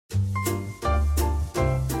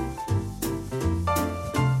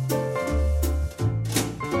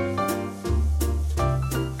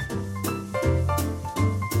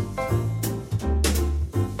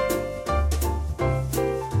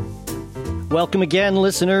Welcome again,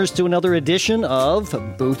 listeners, to another edition of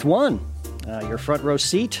Booth One. Your front row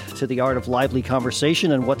seat to the art of lively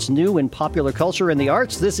conversation and what's new in popular culture and the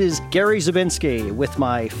arts. This is Gary Zabinski with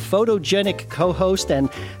my photogenic co-host and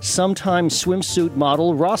sometime swimsuit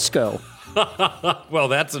model, Roscoe. Well,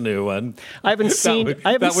 that's a new one. I haven't seen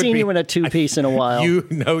you in a two-piece in a while.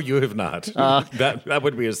 No, you have not. That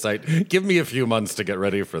would be a sight. Give me a few months to get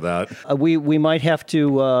ready for that. We might have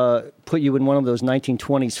to put you in one of those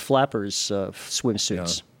 1920s flappers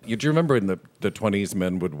swimsuits. Do you remember in the 20s,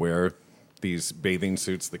 men would wear these bathing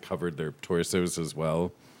suits that covered their torsos as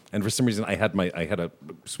well? And for some reason, I had a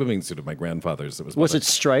swimming suit of my grandfather's. Was it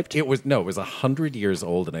striped? It was 100 years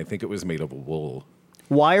old, and I think it was made of wool.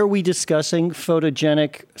 Why are we discussing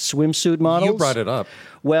photogenic swimsuit models? You brought it up.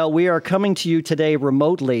 Well, we are coming to you today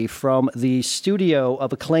remotely from the studio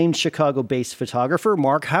of acclaimed Chicago-based photographer,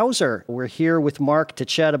 Marc Hauser. We're here with Marc to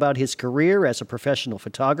chat about his career as a professional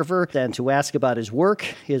photographer and to ask about his work,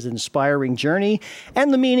 his inspiring journey,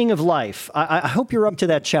 and the meaning of life. I hope you're up to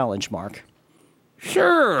that challenge, Marc.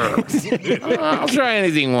 Sure. I'll try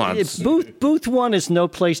anything once. Booth One is no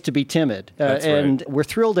place to be timid. That's and right. We're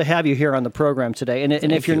thrilled to have you here on the program today. And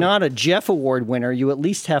if you're not a Jeff Award winner, you at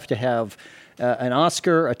least have to have an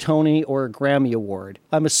Oscar, a Tony, or a Grammy Award.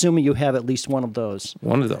 I'm assuming you have at least one of those.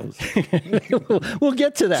 One of those. We'll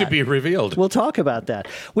get to that. To be revealed. We'll talk about that.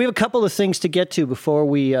 We have a couple of things to get to before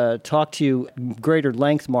we talk to you greater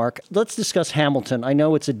length, Marc. Let's discuss Hamilton. I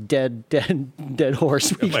know it's a dead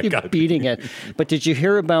horse. We keep beating it. But did you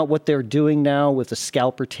hear about what they're doing now with the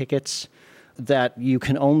scalper tickets? That you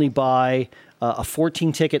can only buy a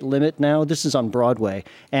 14-ticket limit now. This is on Broadway.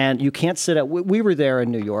 And you can't sit at... We were there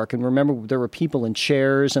in New York, and remember, there were people in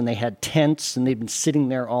chairs, and they had tents, and they'd been sitting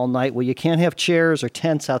there all night. Well, you can't have chairs or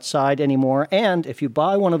tents outside anymore. And if you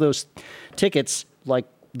buy one of those tickets, like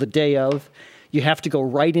the day of, you have to go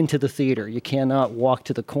right into the theater. You cannot walk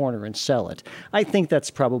to the corner and sell it. I think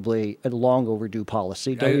that's probably a long overdue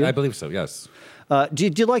policy, don't you? I believe so, yes. Do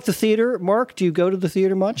you like the theater, Marc? Do you go to the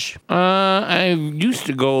theater much? I used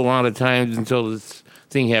to go a lot of times until this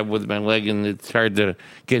thing happened with my leg, and it's hard to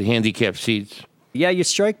get handicapped seats. Yeah, you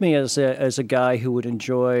strike me as a guy who would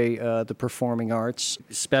enjoy the performing arts,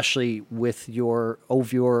 especially with your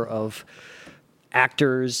oeuvre of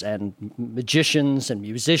actors and magicians and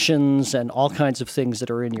musicians and all kinds of things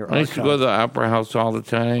that are in your archive. I used to go to the Opera House all the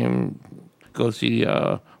time, go see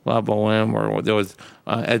La Boheme, or there was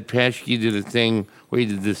Ed Paschke did a thing where he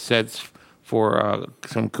did the sets for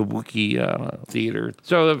some kabuki theater.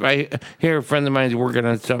 So if I hear a friend of mine's working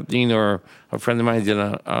on something, or a friend of mine's in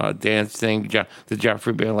a dance thing, the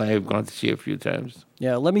Joffrey Ballet, I've gone to see a few times.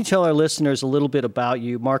 Yeah, let me tell our listeners a little bit about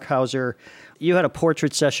you. Marc Hauser, you had a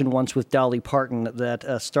portrait session once with Dolly Parton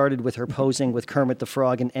that started with her posing with Kermit the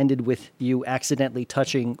Frog and ended with you accidentally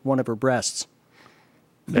touching one of her breasts.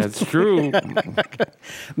 That's true.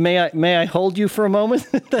 May I hold you for a moment?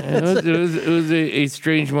 It was a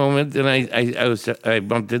strange moment, and I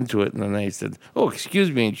bumped into it, and then I said, "Oh,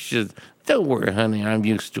 excuse me," and she said, "Don't worry, honey, I'm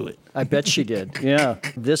used to it." I bet she did, yeah.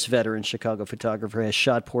 This veteran Chicago photographer has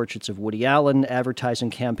shot portraits of Woody Allen,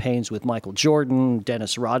 advertising campaigns with Michael Jordan,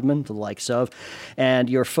 Dennis Rodman, the likes of, and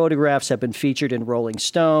your photographs have been featured in Rolling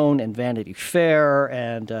Stone and Vanity Fair,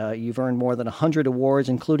 and you've earned more than 100 awards,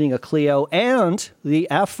 including a Clio and the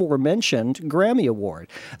aforementioned Grammy Award.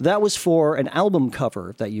 That was for an album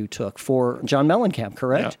cover that you took for John Mellencamp,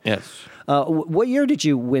 correct? Yeah, yes. What year did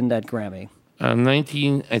you win that Grammy? I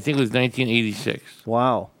think it was 1986.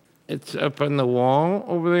 Wow. It's up on the wall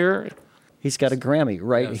over there. He's got a Grammy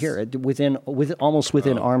right here, almost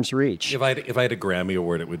within arm's reach. If I had a Grammy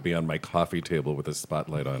Award, it would be on my coffee table with a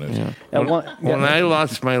spotlight on it. Yeah. When I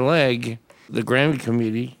lost my leg, the Grammy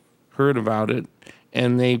committee heard about it,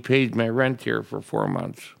 and they paid my rent here for 4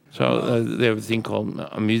 months. So they have a thing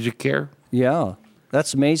called Music Care. Yeah.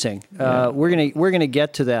 That's amazing. We're gonna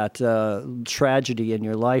get to that tragedy in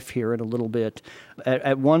your life here in a little bit.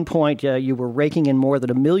 At one point, you were raking in more than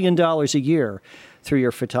 $1 million a year through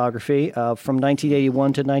your photography. From 1981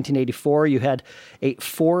 to 1984, you had a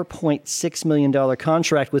 $4.6 million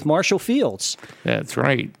contract with Marshall Fields. That's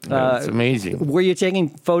right. That's amazing. Were you taking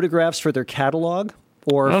photographs for their catalog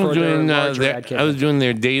or for their larger ad campaign? I was doing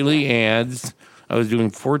their daily ads. I was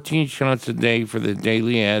doing 14 shots a day for the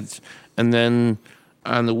daily ads, and then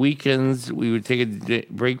on the weekends, we would take a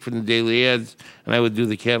break from the daily ads, and I would do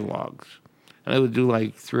the catalogs. And I would do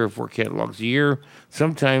like 3 or 4 catalogs a year.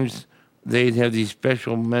 Sometimes they'd have these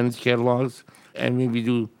special men's catalogs, and maybe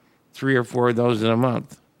do 3 or 4 of those in a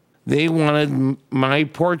month. They wanted my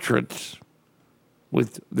portraits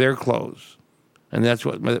with their clothes. And that's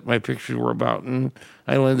what my pictures were about. And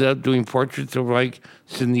I ended up doing portraits of like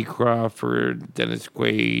Cindy Crawford, Dennis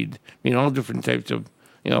Quaid, all different types of,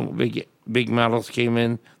 big models came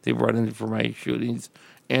in. They brought in for my shootings.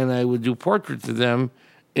 And I would do portraits of them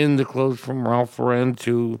in the clothes from Ralph Lauren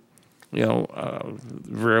to,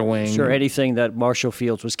 Vera Wang. Sure, anything that Marshall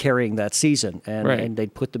Fields was carrying that season. And, right. and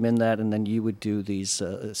they'd put them in that, and then you would do these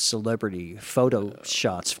celebrity photo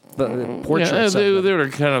shots, portraits. They were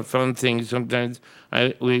kind of fun things. Sometimes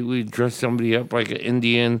we dress somebody up like an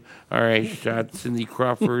Indian, or I shot Cindy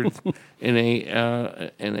Crawford in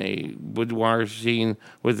a boudoir scene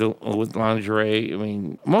with lingerie. I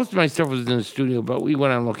mean, most of my stuff was in the studio, but we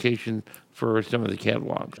went on location for some of the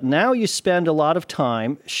catalogs. Now you spend a lot of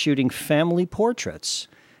time shooting family portraits.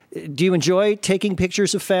 Do you enjoy taking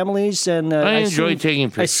pictures of families? And I enjoy taking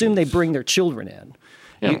pictures. I assume they bring their children in.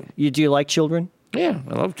 Yeah. Do you like children? Yeah,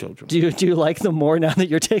 I love children. Do you like them more now that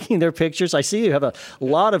you're taking their pictures? I see you have a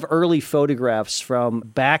lot of early photographs from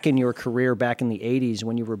back in your career, back in the 80s,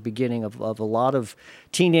 when you were beginning of a lot of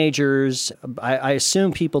teenagers. I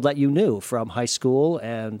assume people that you knew from high school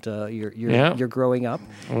and you're growing up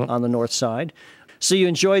on the north side. So you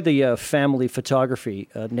enjoy the family photography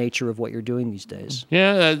nature of what you're doing these days?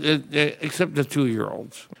 Yeah, except the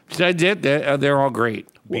 2-year-olds. Besides that, they're all great.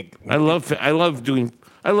 I love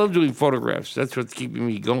doing photographs. That's what's keeping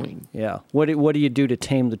me going. Yeah. What do you do to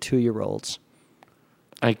tame the 2-year-olds?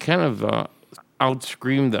 I kind of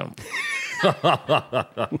out-scream them.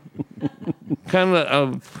 kind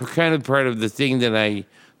of part of the thing that I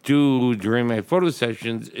do during my photo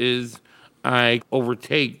sessions is I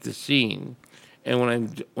overtake the scene. And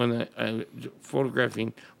when I'm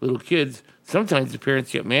photographing little kids, sometimes the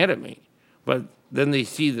parents get mad at me, but then they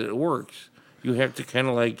see that it works. You have to kind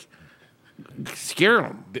of like scare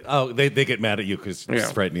them. Oh, they get mad at you because you're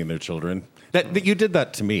frightening their children. That you did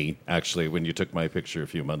that to me, actually, when you took my picture a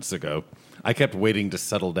few months ago. I kept waiting to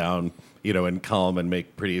settle down, and calm and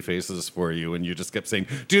make pretty faces for you, and you just kept saying,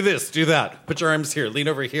 do this, do that, put your arms here, lean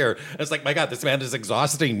over here. And it's like, my God, this man is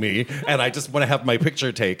exhausting me, and I just want to have my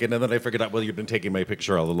picture taken. And then I figured out, well, you've been taking my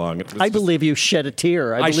picture all along. I believe you shed a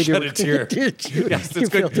tear. I shed a tear. Yes, it's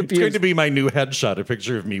going to be my new headshot, a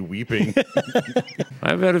picture of me weeping.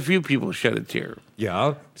 I've had a few people shed a tear.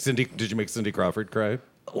 Yeah? Cindy, did you make Cindy Crawford cry?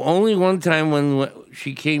 Only one time when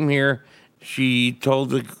she came here, she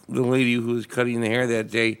told the lady who was cutting the hair that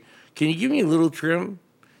day, can you give me a little trim?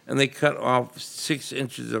 And they cut off 6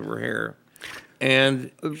 inches of her hair.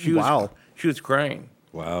 And she was crying.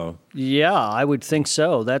 Wow. Yeah, I would think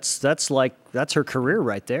so. That's her career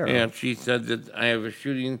right there. Yeah, she said that I have a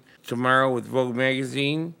shooting tomorrow with Vogue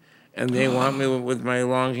magazine, and they want me with my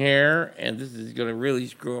long hair, and this is going to really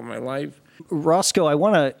screw up my life. Roscoe, I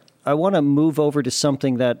want to move over to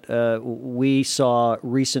something that we saw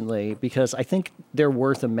recently because I think they're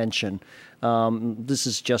worth a mention. This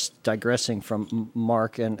is just digressing from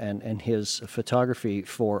Marc and his photography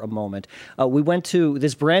for a moment. We went to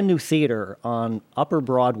this brand new theater on Upper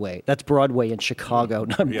Broadway. That's Broadway in Chicago,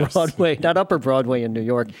 not Upper Broadway in New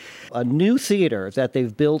York. A new theater that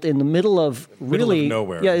they've built in the middle of middle of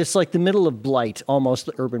nowhere. Yeah, it's like the middle of Blight, almost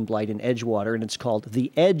the urban Blight in Edgewater, and it's called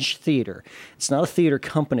the Edge Theater. It's not a theater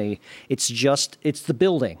company. It's the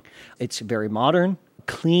building. It's very modern,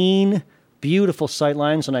 clean, beautiful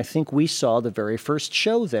sightlines, and I think we saw the very first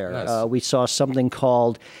show there. Yes. We saw something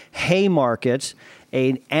called Haymarket,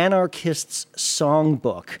 an anarchist's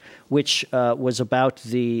songbook, which was about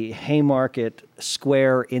the Haymarket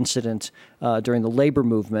Square incident during the labor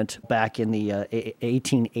movement back in the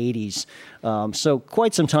 1880s. So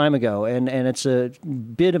quite some time ago, and it's a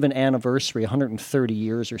bit of an anniversary, 130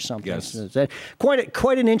 years or something. Yes. So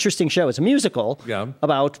quite an interesting show. It's a musical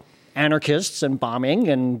about anarchists and bombing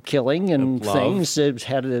and killing and things. It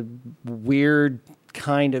had a weird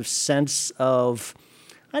kind of sense of,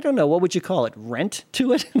 I don't know, what would you call it? Rent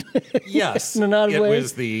to it? Yes. In an odd way. It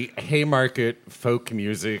was the Haymarket folk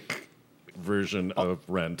music version of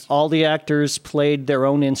Rent. All the actors played their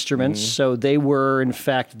own instruments, so they were, in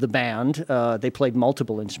fact, the band. They played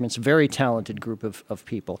multiple instruments, very talented group of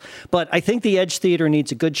people. But I think the Edge Theater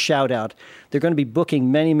needs a good shout-out. They're going to be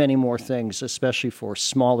booking many, many more things, especially for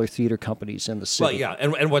smaller theater companies in the city. Well, yeah,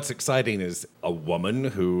 and what's exciting is a woman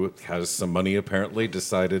who has some money apparently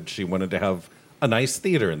decided she wanted to have a nice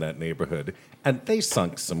theater in that neighborhood, and they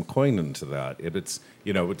sunk some coin into that. It's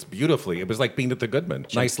beautifully. It was like being at the Goodman.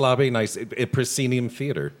 Nice lobby, nice a proscenium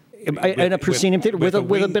theater. And a proscenium theater with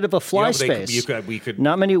a bit of a fly space. We could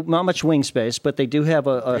not much wing space, but they do have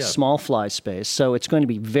a small fly space. So it's going to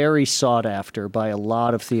be very sought after by a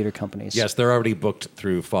lot of theater companies. Yes, they're already booked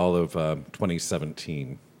through fall of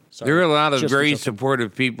 2017. There are a lot of very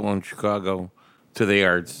supportive people in Chicago. to the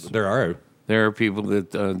arts. There are. There are people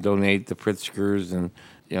that donate, the Pritzkers and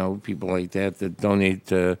people like that donate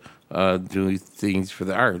to do things for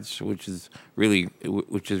the arts, which is really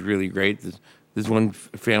great. There's one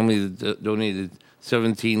family that donated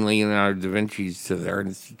 17 Leonardo da Vinci's to the Art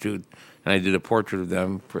Institute, and I did a portrait of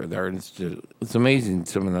them for the Art Institute. It's amazing,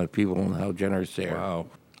 some of the people and how generous they are. Wow.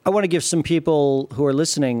 I want to give some people who are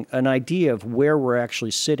listening an idea of where we're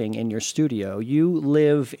actually sitting in your studio. You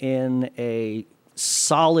live in a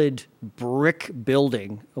solid brick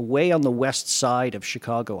building way on the west side of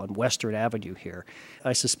Chicago on Western Avenue here.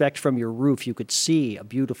 I suspect from your roof you could see a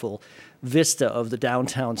beautiful vista of the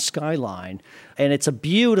downtown skyline. And it's a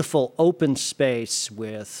beautiful open space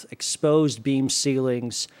with exposed beam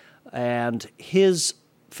ceilings. And his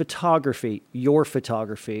photography, your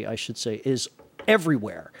photography, I should say, is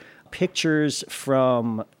everywhere. Pictures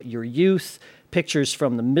from your youth, pictures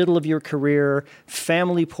from the middle of your career,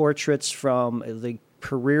 family portraits from the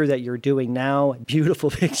career that you're doing now. Beautiful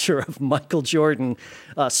picture of Michael Jordan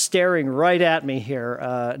staring right at me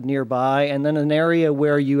here nearby, and then an area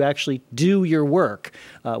where you actually do your work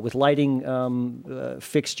with lighting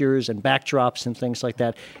fixtures and backdrops and things like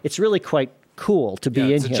that. It's really quite cool to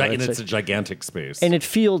be in here. It's a gigantic space. And it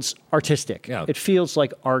feels artistic. Yeah. It feels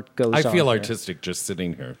like art goes on. I feel here. artistic just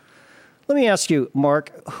sitting here. Let me ask you,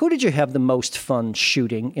 Marc, who did you have the most fun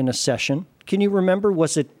shooting in a session? Can you remember?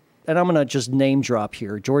 Was it, and I'm going to just name drop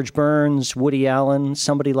here, George Burns, Woody Allen,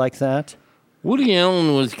 somebody like that? Woody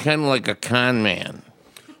Allen was kind of like a con man.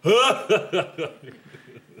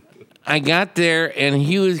 I got there, and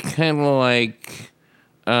he was kind of like,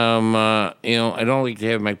 I don't like to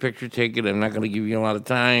have my picture taken. I'm not going to give you a lot of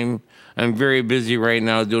time. I'm very busy right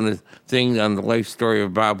now doing a thing on the life story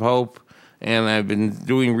of Bob Hope. And I've been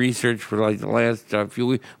doing research for like the last few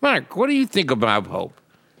weeks. Marc, what do you think of Bob Hope?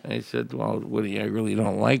 And I said, well, Woody, I really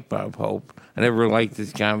don't like Bob Hope. I never liked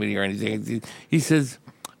his comedy or anything. He says,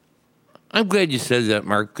 I'm glad you said that,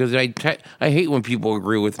 Marc, because I hate when people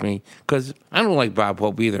agree with me, because I don't like Bob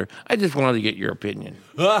Hope either. I just wanted to get your opinion.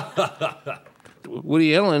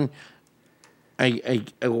 Woody Allen, I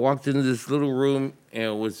walked into this little room, and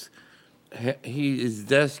it was... his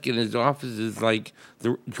desk in his office is like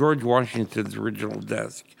the George Washington's original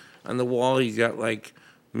desk. On the wall, he's got like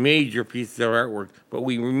major pieces of artwork, but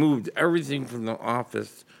we removed everything from the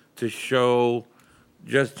office to show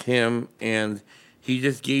just him, and he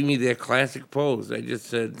just gave me that classic pose. I just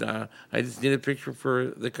said, I just need a picture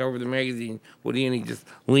for the cover of the magazine. Woody, and he just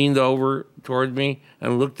leaned over toward me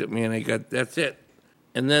and looked at me, and I got, that's it.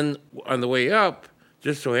 And then on the way up,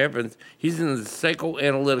 just so happens, he's in the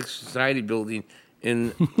Psychoanalytic Society building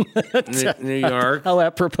in New York. How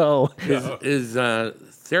apropos. His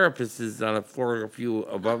therapist is on a floor a few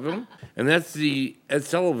above him. And that's the Ed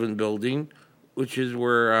Sullivan building, which is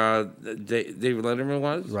where David Letterman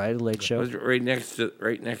was. Right, a Late Show. It was right next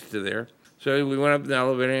to there. So we went up in the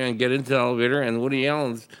elevator and get into the elevator, and Woody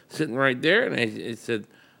Allen's sitting right there. And I said,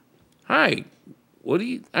 hi,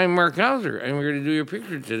 Woody, I'm Marc Hauser. I'm here to do your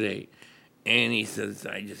picture today. And he says,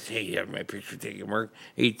 I just hate having my picture taken, Marc.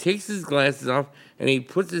 He takes his glasses off, and he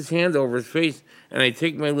puts his hand over his face, and I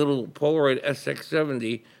take my little Polaroid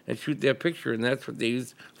SX70 and shoot that picture, and that's what they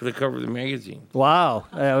use for the cover of the magazine. Wow,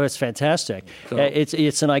 that's fantastic. So,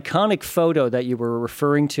 it's an iconic photo that you were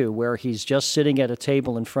referring to, where he's just sitting at a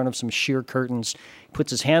table in front of some sheer curtains. He puts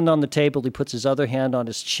his hand on the table, he puts his other hand on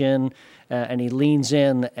his chin, and he leans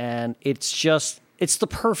in, and it's the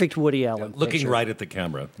perfect Woody Allen looking picture. right at the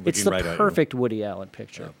camera. It's the perfect Woody Allen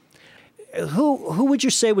picture. Yeah. Who would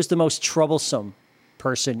you say was the most troublesome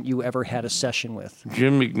person you ever had a session with?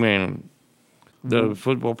 Jim McMahon, the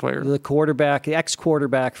football player. The quarterback, the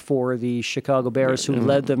ex-quarterback for the Chicago Bears, who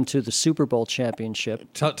led them to the Super Bowl championship.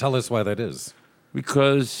 Tell us why that is.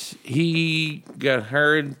 Because he got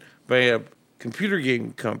hired by a computer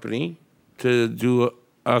game company to do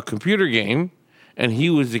a computer game, and he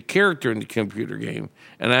was the character in the computer game.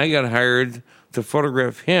 And I got hired to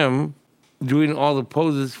photograph him doing all the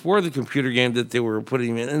poses for the computer game that they were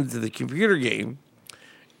putting into the computer game.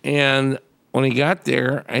 And when he got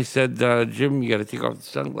there, I said, Jim, you got to take off the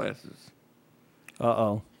sunglasses.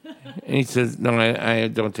 Uh-oh. And he says, no, I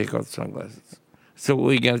don't take off the sunglasses. So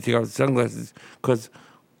we got to take off the sunglasses because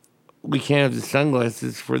we can't have the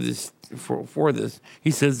sunglasses for this. For this.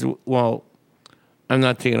 He says, well, I'm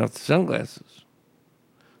not taking off the sunglasses.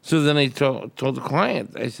 So then I told the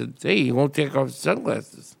client, I said, hey, he won't take off his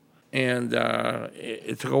sunglasses. And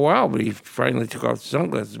it took a while, but he finally took off the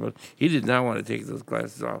sunglasses. But he did not want to take those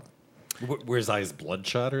glasses off. Were his eyes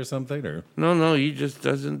bloodshot or something? Or No, he just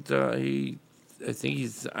doesn't. I think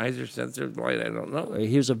he's Hauser sensitive light. I don't know.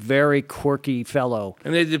 He was a very quirky fellow.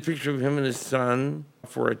 And they did a picture of him and his son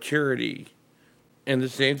for a charity. And the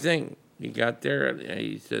same thing. He got there and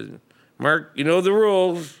he said, "Mark, you know the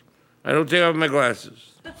rules. I don't take off my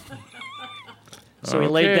glasses." So he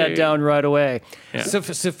laid that down right away. Yeah.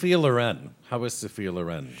 Sophia Loren. How was Sophia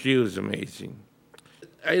Loren? She was amazing.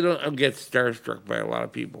 I get starstruck by a lot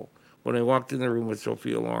of people. When I walked in the room with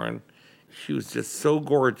Sophia Loren, she was just so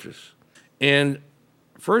gorgeous. And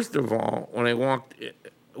first of all, when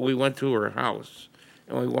we went to her house,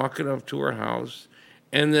 and we walking up to her house,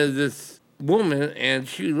 and there's this woman, and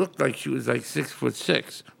she looked like she was like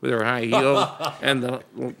 6'6" with her high heels and the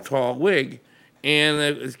tall wig, and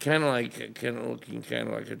it was looking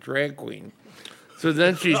like a drag queen. So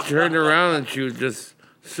then she turned around and she was just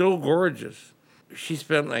so gorgeous. She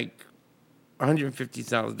spent like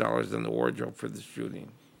 $150,000 on the wardrobe for the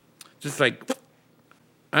shooting. Just like,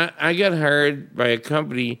 I got hired by a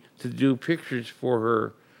company to do pictures for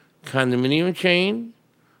her condominium chain,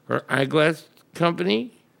 her eyeglass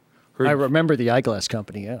company. I remember the eyeglass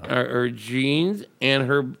company, yeah. Her jeans and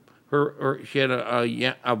her she had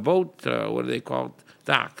a boat, what do they call it?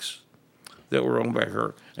 Docks that were owned by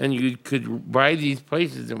her. And you could buy these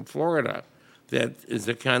places in Florida that is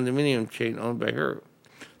a condominium chain owned by her.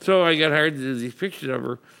 So I got hired to do these pictures of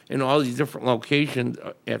her in all these different locations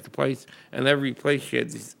at the place, and every place she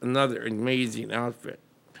had another amazing outfit.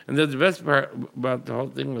 And then the best part about the whole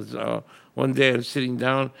thing was one day I was sitting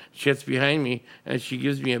down, she sits behind me, and she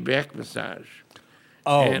gives me a back massage.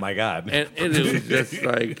 Oh, my God. And it was just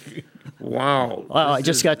like, wow. Wow, I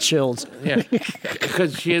just got chills. Yeah,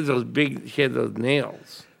 because she had those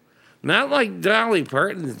nails. Not like Dolly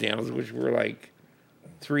Parton's nails, which were like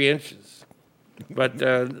 3 inches. But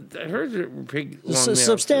hers are big, long nails.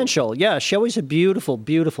 Substantial, yeah. She always had beautiful,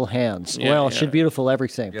 beautiful hands. Yeah, she had beautiful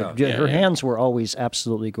everything. But her hands were always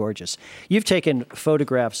absolutely gorgeous. You've taken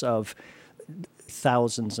photographs of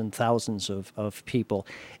thousands and thousands of people.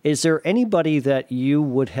 Is there anybody that you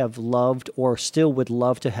would have loved or still would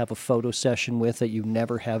love to have a photo session with that you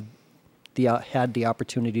never have had the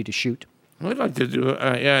opportunity to shoot? I'd like to do,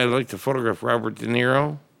 I'd like to photograph Robert De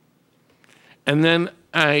Niro. And then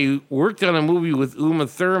I worked on a movie with Uma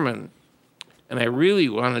Thurman, and I really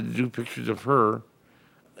wanted to do pictures of her.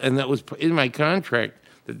 And that was in my contract,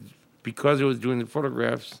 that because I was doing the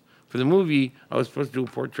photographs for the movie, I was supposed to do a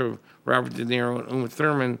portrait of Robert De Niro and Uma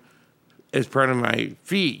Thurman as part of my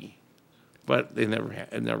fee. But it never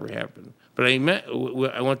happened. But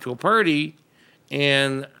I went to a party,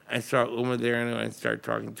 and I saw Uma there, and I started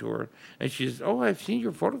talking to her. And she says, "Oh, I've seen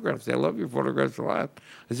your photographs. I love your photographs a lot."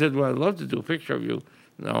 I said, "Well, I'd love to do a picture of you."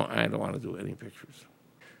 "No, I don't want to do any pictures."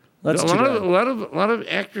 That's too bad. A lot of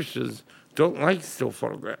actresses don't like still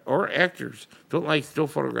photographs, or actors don't like still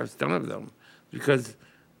photographs done of them, because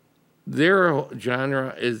their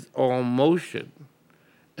genre is all motion.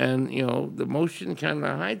 And, the motion kind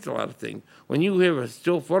of hides a lot of things. When you have a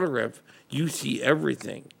still photograph, you see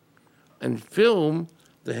everything. And film,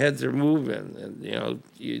 the heads are moving, and,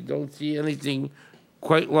 you don't see anything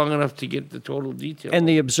quite long enough to get the total detail. And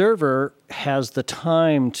the observer has the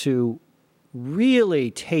time to really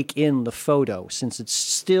take in the photo, since it's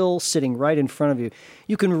still sitting right in front of you.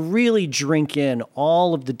 You can really drink in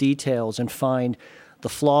all of the details and find the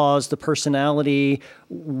flaws, the personality,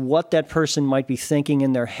 what that person might be thinking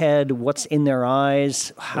in their head, what's in their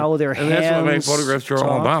eyes, how their hands. And that's what my photographs are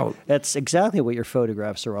all about. That's exactly what your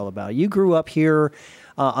photographs are all about. You grew up here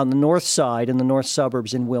on the north side, in the north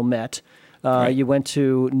suburbs in Wilmette. Right. You went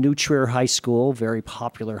to New Trier High School, very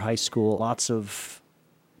popular high school. Lots of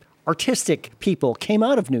artistic people came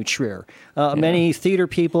out of New Trier. Many theater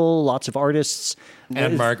people, lots of artists.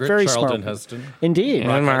 Anne Margaret, Charlton Heston. Indeed.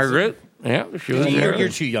 Anne Margaret. Yeah, she was there. You're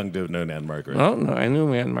too young to have known Anne Margaret. Oh, no, I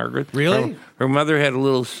knew Anne Margaret. Really? Her mother had a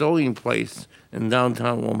little sewing place in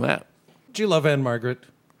downtown Wilmette. Do you love Anne Margaret?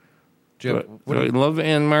 Do I love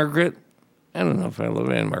Anne Margaret? I don't know if I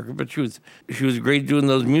love Anne Margaret, but she was great doing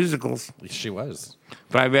those musicals. She was.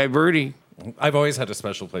 Bye Bye Birdie. I've always had a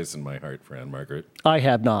special place in my heart for Anne Margaret. I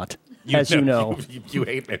have not. As you know. You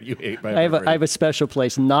hate Bye I have a special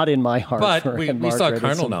place not in my heart but for we Anne Margaret. saw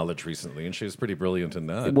Carnal Knowledge recently, and she was pretty brilliant in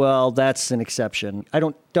that. Well, that's an exception. I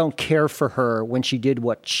don't care for her when she did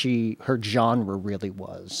what her genre really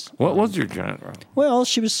was. What was her genre? Well,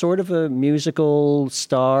 she was sort of a musical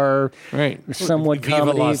star. Right. Somewhat Viva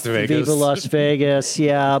comedy. Las Vegas. Viva Las Vegas,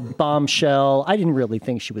 yeah. Bombshell. I didn't really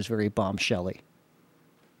think she was very bombshelly.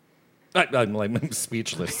 I'm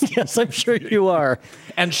speechless. Yes, I'm sure you are.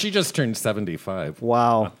 And she just turned 75.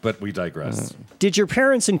 Wow. But we digress. Did your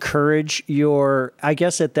parents encourage I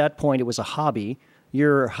guess at that point it was a hobby,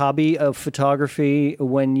 your hobby of photography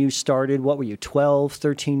when you started? What were you, 12,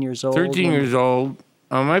 13 years old? 13 years old.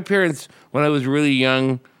 My parents, when I was really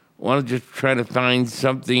young, wanted to try to find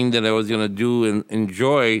something that I was going to do and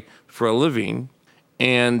enjoy for a living.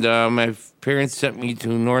 And my parents sent me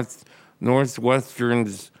to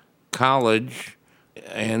Northwestern's college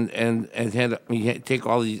and had me take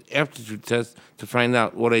all these aptitude tests to find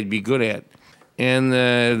out what I'd be good at. And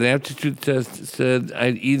the aptitude test said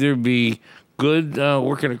I'd either be good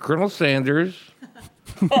working at Colonel Sanders,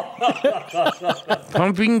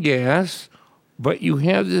 pumping gas, but you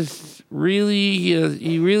have this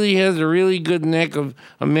he really has a really good knack of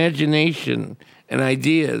imagination and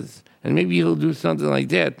ideas, and maybe he'll do something like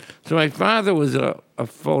that. So my father was a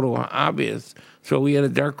photo hobbyist, so we had a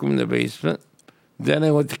darkroom in the basement. Then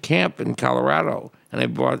I went to camp in Colorado,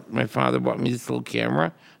 and my father bought me this little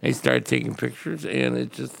camera. I started taking pictures, and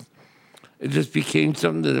it just became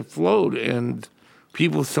something that flowed. And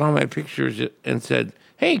people saw my pictures and said,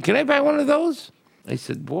 "Hey, can I buy one of those?" I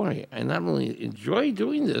said, "Boy, I not only enjoy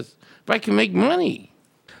doing this, but I can make money."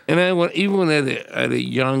 And even at a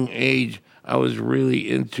young age, I was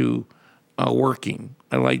really into working.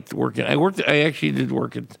 I liked working. I actually did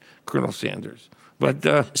work at Colonel Sanders.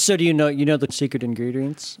 But so do you know the secret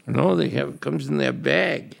ingredients? No, it comes in that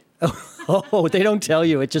bag. Oh, they don't tell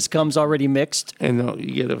you. It just comes already mixed. And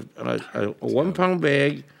you get a 1 pound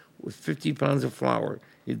bag with 50 pounds of flour.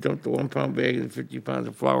 You dump the 1 pound bag in 50 pounds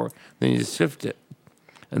of flour, then you sift it.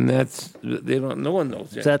 And no one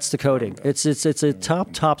knows that. That's the coding. It's a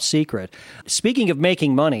top secret. Speaking of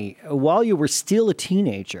making money, while you were still a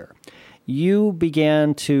teenager, you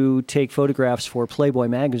began to take photographs for Playboy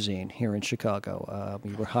magazine here in Chicago.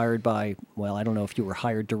 You were hired by, well, I don't know if you were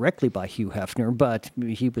hired directly by Hugh Hefner, but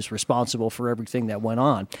he was responsible for everything that went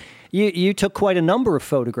on. You took quite a number of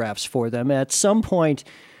photographs for them. At some point,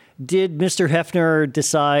 did Mr. Hefner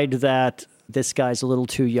decide that this guy's a little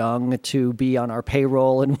too young to be on our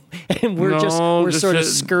payroll and we're sort of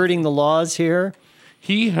skirting the laws here?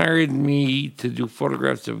 He hired me to do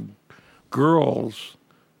photographs of girls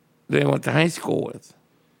that I went to high school with.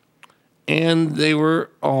 And they were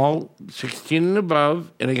all 16 and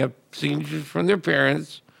above, and I got signatures from their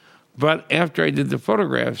parents. But after I did the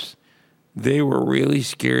photographs, they were really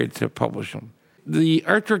scared to publish them. The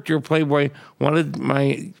art director of Playboy wanted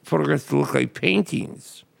my photographs to look like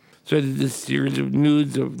paintings. So I did this series of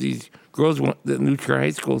nudes of these girls, the Nutria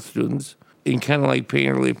high school students, in kind of like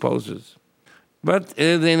painterly poses. But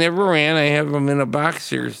they never ran. I have them in a box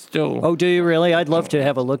here still. Oh, do you really? I'd love to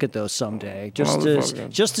have a look at those someday, just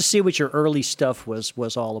to see what your early stuff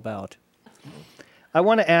was all about. I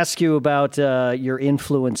want to ask you about your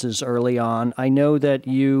influences early on. I know that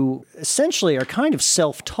you essentially are kind of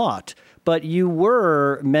self-taught, but you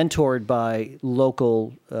were mentored by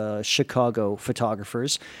local Chicago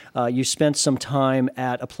photographers. You spent some time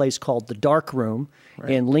at a place called the Dark Room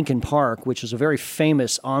in Lincoln Park, which is a very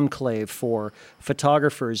famous enclave for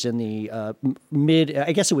photographers in the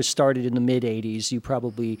I guess it was started in the mid-'80s. You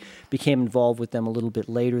probably became involved with them a little bit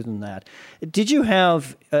later than that. Did you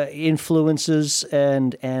have influences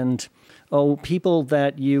and people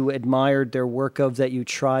that you admired their work of that you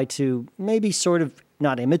tried to maybe sort of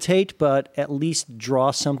not imitate, but at least draw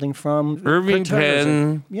something from? Irving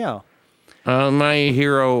Penn. Yeah. My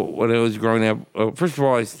hero when I was growing up, first of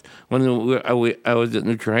all, when I was at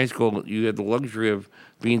Nutria High School, you had the luxury of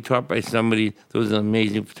being taught by somebody that was an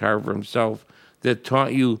amazing photographer himself that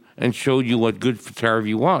taught you and showed you what good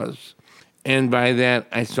photography was. And by that,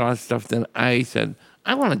 I saw stuff that I said,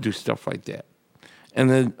 I want to do stuff like that. And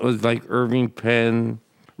then it was like Irving Penn,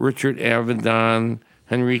 Richard Avedon,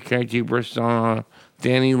 Henri Cartier-Bresson,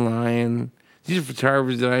 Danny Lyon. These are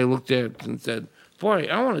photographers that I looked at and said, boy,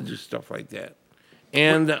 I want to do stuff like that.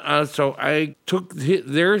 And so I took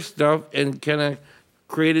their stuff and kind of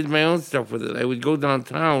created my own stuff with it. I would go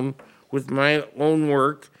downtown with my own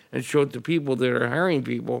work and show it to people that are hiring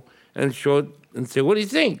people and show it and say, what do you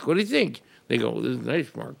think? What do you think? They go, this is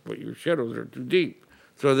nice, Mark, but your shadows are too deep.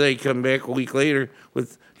 So they come back a week later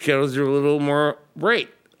with shadows that are a little more bright.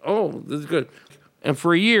 Oh, this is good. And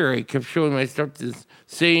for a year, I kept showing my stuff to this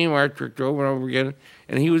same art director over and over again.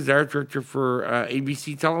 And he was the art director for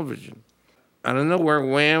ABC television. Out of nowhere,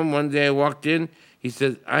 wham, one day I walked in. He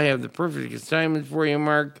said, I have the perfect assignment for you,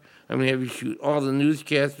 Mark. I'm going to have you shoot all the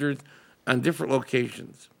newscasters on different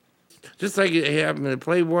locations. Just like it happened at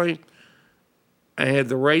Playboy, I had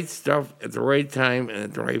the right stuff at the right time and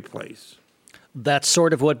at the right place. That's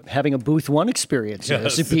sort of what having a Booth One experience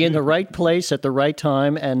is. To be in the right place at the right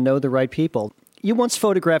time and know the right people. You once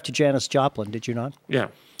photographed Janis Joplin, did you not? Yeah.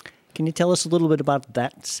 Can you tell us a little bit about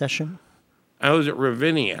that session? I was at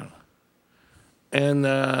Ravinia, And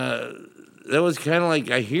that was kind of like,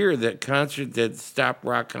 I hear that concert that stopped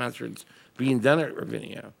rock concerts being done at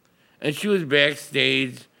Ravinia. And she was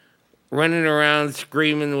backstage running around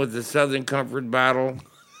screaming with the Southern Comfort bottle.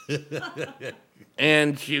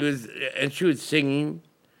 and she was singing,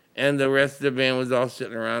 and the rest of the band was all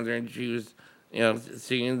sitting around her, and she was,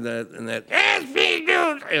 singing that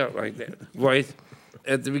like that voice.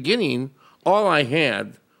 At the beginning, all I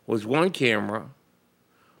had was one camera,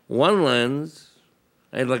 one lens.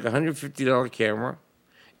 I had like a $150 camera,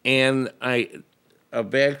 and a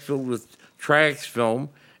bag filled with Tri-X film.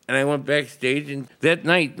 And I went backstage, and that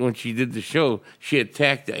night when she did the show, she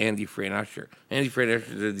attacked Andy Frayne Usher. Andy Frayne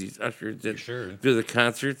Usher did these ushers that do the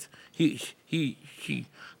concerts. She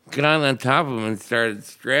got on top of him and started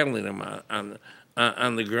straddling him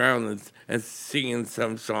on the ground and singing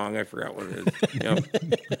some song. I forgot what it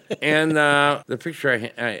is. And the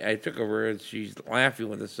picture I took of her is she's laughing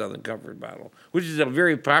with a Southern Comfort bottle, which is a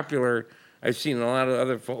very popular. I've seen a lot of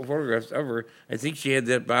other photographs of her. I think she had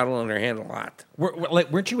that bottle in her hand a lot.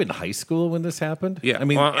 Weren't you in high school when this happened? Yeah. I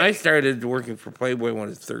mean, I started working for Playboy when I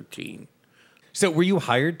was 13. So were you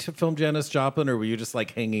hired to film Janis Joplin, or were you just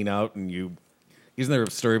like hanging out and you... Isn't there a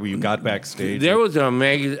story where you got backstage? There was a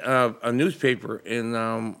newspaper in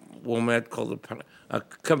Wilmette called a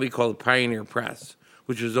company called Pioneer Press,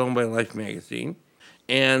 which was owned by Life magazine.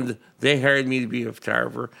 And they hired me to be a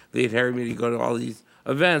photographer. They'd hired me to go to all these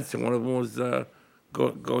events, and one of them was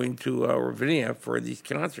going to Ravinia for these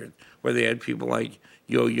concerts where they had people like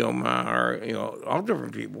Yo-Yo Ma, or all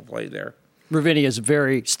different people play there. Ravinia is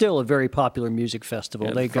still a very popular music festival.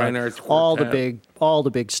 Yeah, they got all the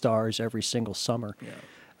big stars every single summer. Yeah.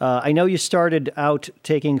 I know you started out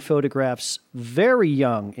taking photographs very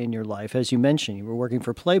young in your life, as you mentioned. You were working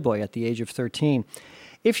for Playboy at the age of 13.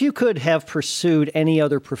 If you could have pursued any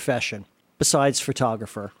other profession besides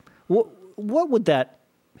photographer, what would that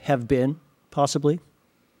have been, possibly?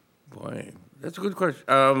 Boy, that's a good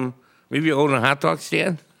question. Maybe own a hot dog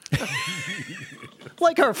stand?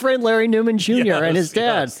 Like our friend Larry Newman Jr. and his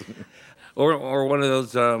dad. Yes. Or one of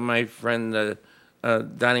those, my friend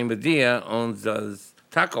Donnie Medea owns a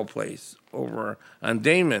taco place over on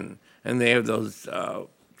Damon, and they have those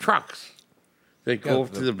trucks that go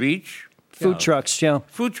to the beach. Food trucks, yeah.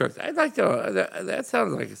 Food trucks. I'd like to, that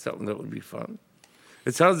sounds like something that would be fun.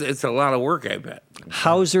 It's a lot of work, I bet.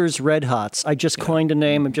 Hauser's Red Hots. I just coined a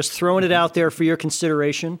name. I'm just throwing it out there for your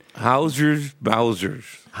consideration. Hauser's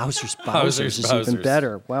Bowsers. Hauser's Bowsers is even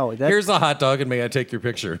better. Wow. Here's a hot dog, and may I take your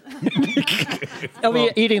picture?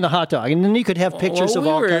 Eating the hot dog. And then you could have pictures of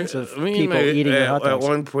all kinds of people eating the hot dogs. At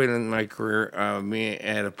one point in my career, me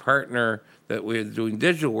and a partner that we were doing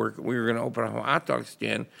digital work, we were going to open a hot dog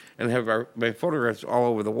stand and have my photographs all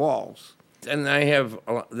over the walls. And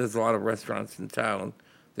there's a lot of restaurants in town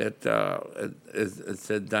that it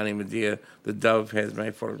said Donnie Medea. The Dove has my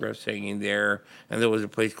photographs hanging there, and there was a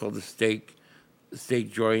place called the Steak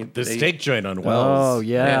Joint. Steak Joint on Wells. Oh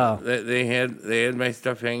yeah, they had my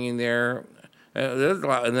stuff hanging there. There's a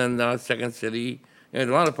lot, and then Second City, and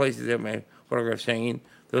a lot of places have my photographs hanging.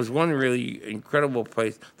 There was one really incredible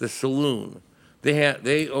place, the Saloon.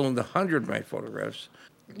 They owned 100 of my photographs.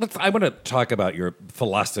 I want to talk about your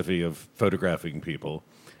philosophy of photographing people.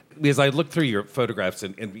 Because I looked through your photographs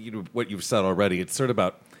and what you've said already, it's sort of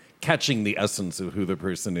about catching the essence of who the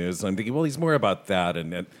person is. And I'm thinking, well, he's more about that.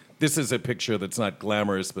 And this is a picture that's not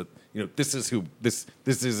glamorous, but this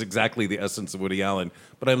is exactly the essence of Woody Allen.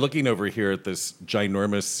 But I'm looking over here at this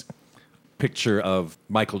ginormous picture of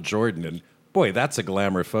Michael Jordan, and boy, that's a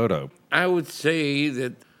glamour photo. I would say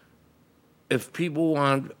that if people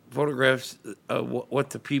want photographs of what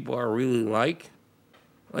the people are really like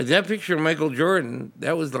that picture of Michael Jordan,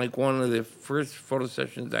 that was like one of the first photo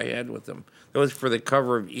sessions I had with him. That was for the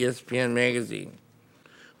cover of ESPN magazine.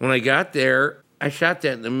 When I got there, I shot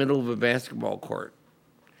that in the middle of a basketball court.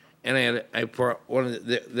 And I put one of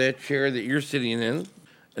that chair that you're sitting in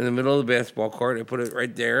the middle of the basketball court. I put it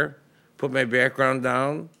right there, put my background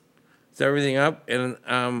down, set everything up, and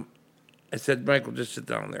I said, Michael, just sit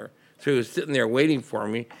down there. So he was sitting there waiting for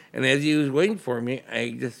me, and as he was waiting for me,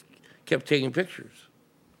 I just kept taking pictures.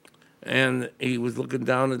 And he was looking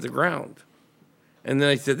down at the ground. And then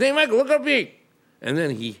I said, hey, Michael, look up me. And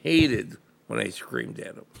then he hated when I screamed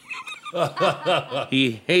at him.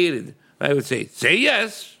 He hated. I would say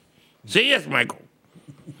yes. Say yes, Michael.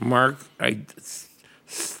 Marc,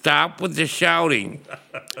 stop with the shouting.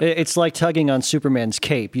 It's like tugging on Superman's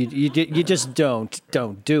cape. You just don't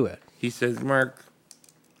do it. He says, Marc,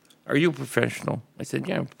 are you a professional? I said,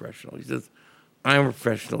 yeah, I'm a professional. He says, I'm a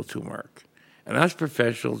professional too, Marc. And us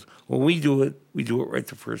professionals, when we do it right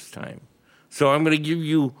the first time. So I'm going to give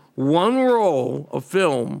you one roll of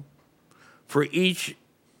film for each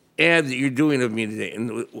ad that you're doing of me today.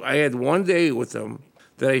 And I had one day with them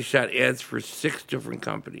that I shot ads for 6 different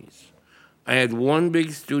companies. I had one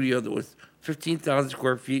big studio that was 15,000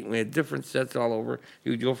 square feet, and we had different sets all over.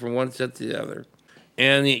 You would go from one set to the other.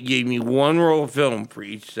 And it gave me one roll of film for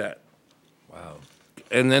each set. Wow.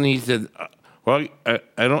 And then he said, well, I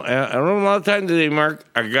don't have a lot of time today, Mark.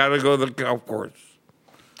 I got to go to the golf course.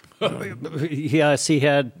 Yes, he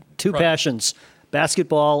had two passions,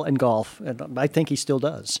 basketball and golf, and I think he still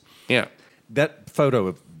does. Yeah. That photo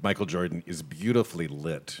of Michael Jordan is beautifully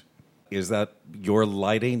lit. Is that your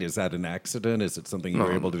lighting? Is that an accident? Is it something you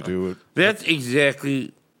were able to do? That's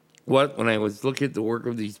exactly what, when I was looking at the work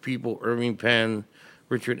of these people, Irving Penn,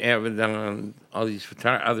 Richard Avedon, all these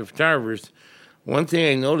other photographers, one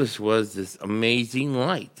thing I noticed was this amazing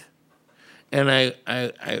light. And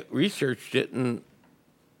I researched it, and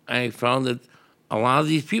I found that a lot of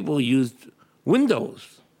these people used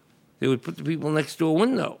windows. They would put the people next to a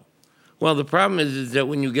window. Well, the problem is that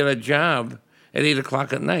when you get a job at 8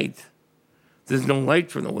 o'clock at night, there's no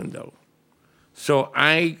light from the window. So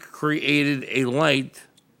I created a light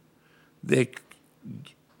that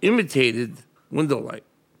imitated window light.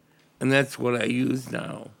 And that's what I use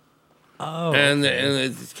now. Oh. And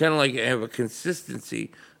it's kind of like I have a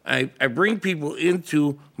consistency. I bring people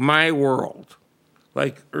into my world.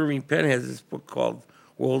 Like Irving Penn has this book called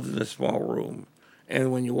World in a Small Room.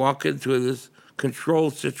 And when you walk into this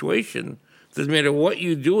controlled situation, it doesn't matter what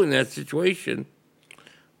you do in that situation,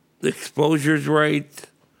 the exposure's right,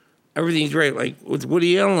 everything's right. Like with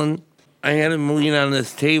Woody Allen, I had him lean on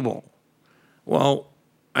this table. Well,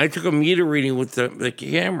 I took a meter reading with the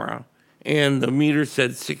camera, and the meter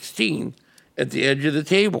said 16 at the edge of the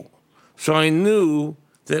table. So I knew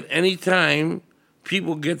that any time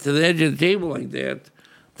people get to the edge of the table like that,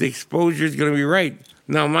 the exposure is going to be right.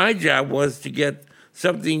 Now, my job was to get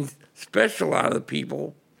something special out of the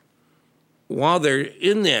people while they're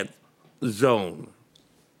in that zone.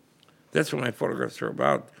 That's what my photographs are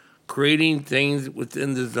about, creating things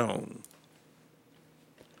within the zone.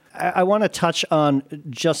 I want to touch on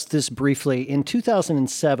just this briefly. In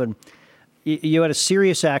 2007, you had a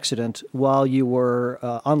serious accident while you were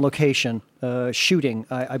on location shooting.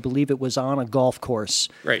 I believe it was on a golf course.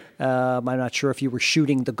 Right. I'm not sure if you were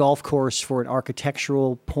shooting the golf course for an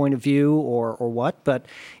architectural point of view or what, but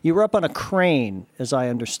you were up on a crane, as I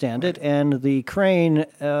understand it, and the crane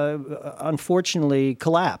unfortunately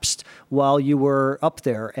collapsed while you were up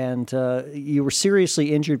there, and you were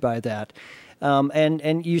seriously injured by that.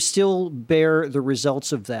 And you still bear the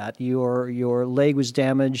results of that. Your leg was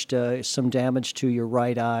damaged, some damage to your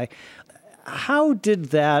right eye. How did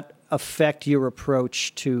that affect your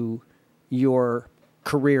approach to your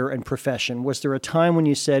career and profession? Was there a time when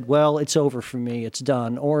you said, well, it's over for me, it's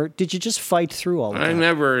done? Or did you just fight through all of that? I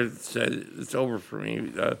never said it's over for me.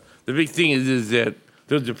 The big thing is that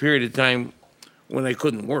there was a period of time when I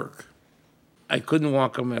couldn't work. I couldn't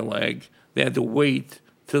walk on my leg. They had to wait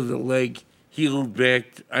till the leg healed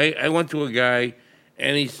back. I went to a guy,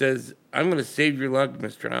 and he says, I'm going to save your leg,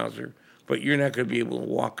 Mr. Hauser, but you're not going to be able to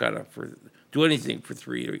walk on it do anything for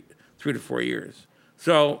 3 to 4 years.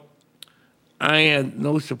 So I had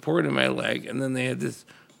no support in my leg, and then they had this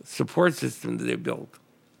support system that they built.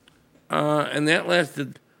 And that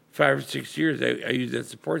lasted 5 or 6 years. I used that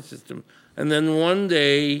support system. And then one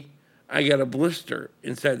day, I got a blister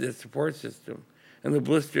inside that support system, and the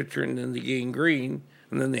blister turned into gangrene,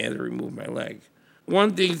 and then they had to remove my leg.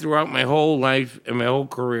 One thing throughout my whole life and my whole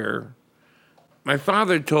career, my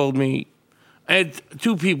father told me, I had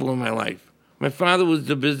 2 people in my life. My father was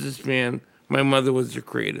the businessman. My mother was the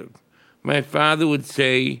creative. My father would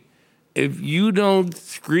say, if you don't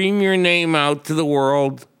scream your name out to the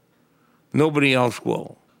world, nobody else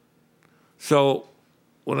will. So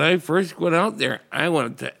when I first went out there, I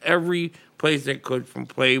went to every place I could, from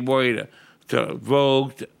Playboy to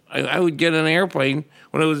Vogue. I would get on an airplane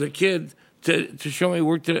when I was a kid to show my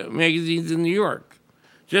work to magazines in New York,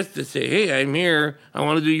 just to say, hey, I'm here. I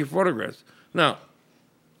want to do your photographs. Now,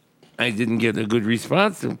 I didn't get a good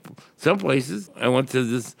response in some places. I went to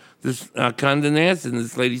this Condé Nast, and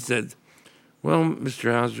this lady said, well,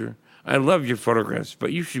 Mr. Hauser, I love your photographs,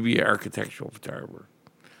 but you should be an architectural photographer.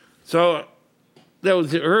 So that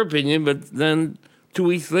was her opinion, but then 2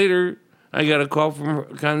 weeks later, I got a call from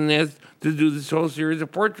Condé Nast to do this whole series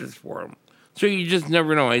of portraits for him. So you just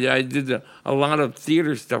never know. I did a lot of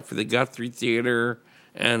theater stuff for the Guthrie Theater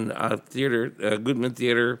and Goodman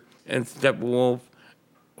Theater and Steppenwolf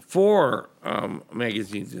for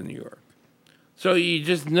magazines in New York. So you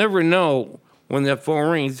just never know when that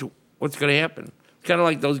phone rings what's going to happen. It's kind of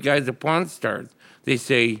like those guys at Pawn Stars. They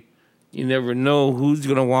say, You never know who's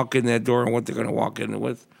going to walk in that door and what they're going to walk in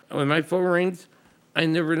with. When my phone rings, I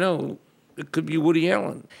never know. It could be Woody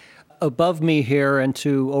Allen. Above me here and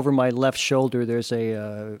over my left shoulder, there's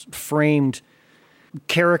a framed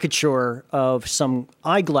caricature of some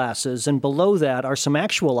eyeglasses, and below that are some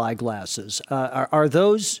actual eyeglasses. Are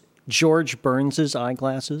those George Burns's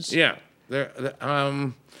eyeglasses? Yeah.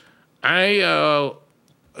 I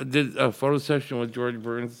did a photo session with George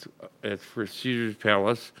Burns for Caesar's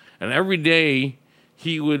Palace, and every day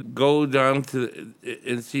he would go down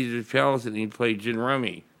in Caesar's Palace and he'd play gin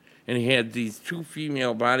rummy. And he had these two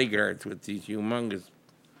female bodyguards with these humongous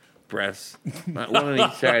breasts, one on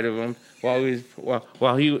each side of him,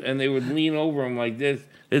 and they would lean over him like this.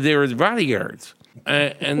 They were his bodyguards.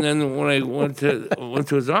 And then when I went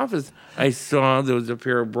to his office, I saw there was a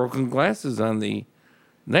pair of broken glasses on the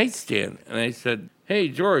nightstand, and I said, "Hey,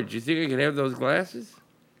 George, you think I could have those glasses?"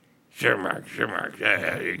 Sure, Mark.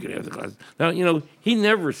 Yeah, you can have the glasses. Now, he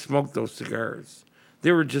never smoked those cigars.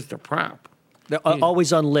 They were just a prop. They're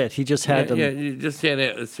always unlit. He just had them. Yeah, he just had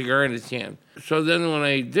a cigar in his hand. So then when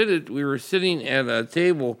I did it, we were sitting at a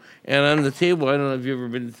table, and on the table, I don't know if you've ever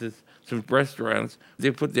been to some restaurants, they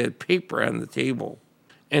put that paper on the table.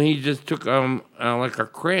 And he just took like a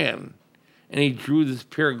crayon, and he drew this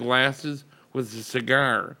pair of glasses with a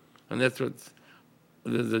cigar. And that's what's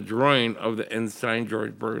the drawing of the ensign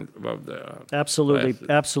George Burns above the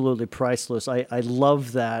absolutely priceless. I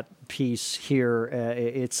love that piece here.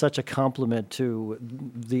 It's such a compliment to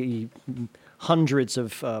the hundreds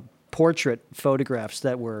of portrait photographs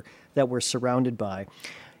that we're surrounded by.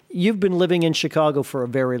 You've been living in Chicago for a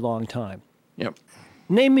very long time. Yep.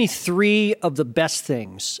 Name me 3 of the best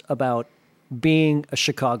things about being a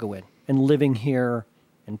Chicagoan and living here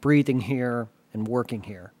and breathing here and working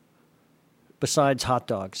here, besides hot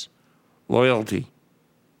dogs. Loyalty.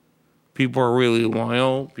 People are really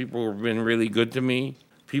loyal. People have been really good to me.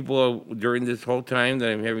 People, during this whole time that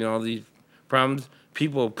I'm having all these problems,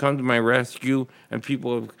 people have come to my rescue, and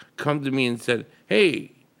people have come to me and said,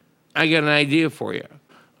 "Hey, I got an idea for you."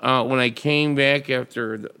 When I came back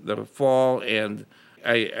after the fall and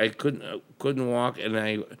I couldn't walk,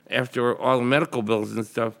 and after all the medical bills and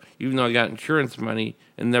stuff, even though I got insurance money,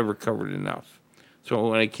 it never covered enough. So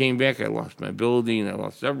when I came back, I lost my building, I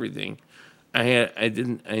lost everything. I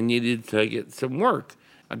needed to get some work.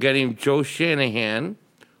 A guy named Joe Shanahan,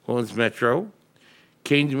 who owns Metro,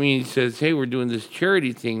 came to me and he says, "Hey, we're doing this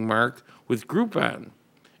charity thing, Mark, with Groupon,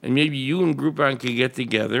 and maybe you and Groupon could get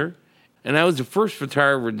together." And I was the first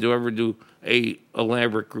photographer to ever do a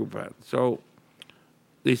elaborate Groupon. So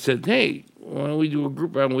they said, "Hey, why don't we do a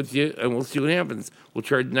Groupon with you, and we'll see what happens. We'll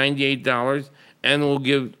charge $98, and we'll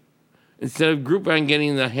give, instead of Groupon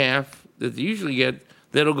getting the half that they usually get,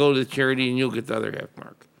 that'll go to the charity, and you'll get the other half,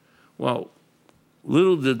 Mark." Well,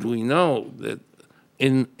 little did we know that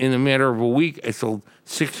in a matter of a week, I sold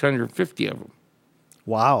 650 of them.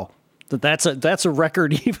 Wow. That's a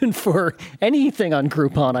record even for anything on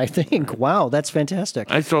Groupon, I think. Wow, that's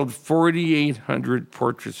fantastic. I sold 4,800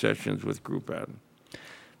 portrait sessions with Groupon.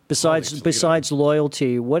 Besides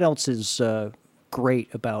loyalty, what else is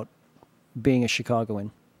great about being a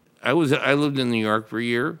Chicagoan? I lived in New York for a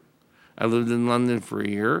year. I lived in London for a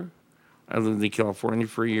year. I lived in California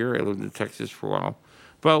for a year. I lived in Texas for a while.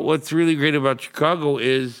 But what's really great about Chicago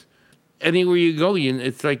is anywhere you go,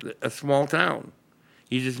 it's like a small town.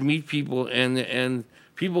 You just meet people, and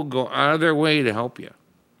people go out of their way to help you.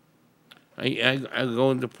 I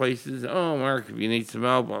go into places, "Oh, Mark, if you need some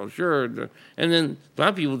help, well, sure." And then a lot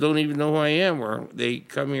of people don't even know who I am, or they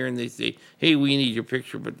come here and they say, "Hey, we need your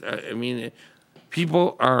picture." But,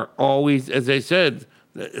 people are always, as I said,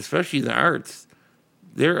 especially the arts,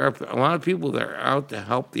 there are a lot of people that are out to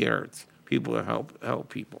help the arts. People that help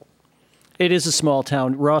people. It is a small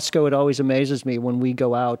town. Roscoe, it always amazes me when we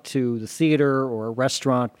go out to the theater or a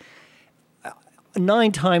restaurant.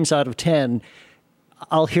 9 times out of 10,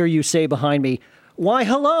 I'll hear you say behind me, "Why,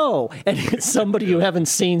 hello." And it's somebody you haven't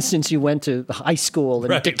seen since you went to high school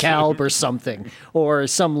in DeKalb or something, or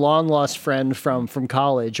some long-lost friend from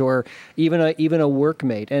college, or even a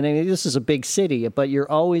workmate. And I mean, this is a big city, but you're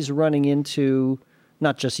always running into...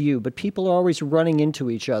 Not just you, but people are always running into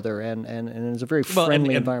each other, and it's a very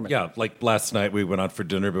friendly environment. Yeah, like last night we went out for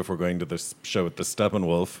dinner before going to this show at the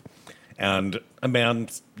Steppenwolf, and a man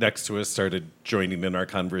next to us started joining in our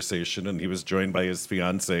conversation, and he was joined by his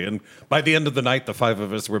fiancée, and by the end of the night, the 5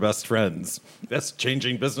 of us were best friends. Yes,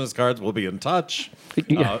 changing business cards, we'll be in touch.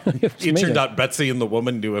 Yeah, it turned out Betsy and the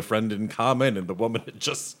woman knew a friend in common, and the woman had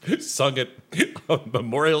just sung at a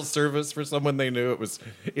memorial service for someone they knew.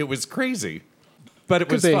 It was crazy. But it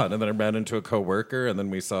was fun. And then I ran into a coworker, and then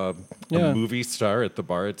we saw a movie star at the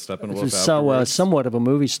bar at Steppenwolf afterwards. Somewhat of a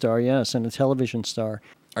movie star, yes, and a television star.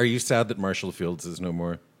 Are you sad that Marshall Fields is no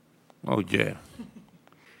more? Oh, yeah.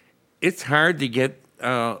 It's hard to get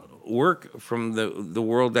work from the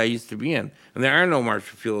world I used to be in. And there are no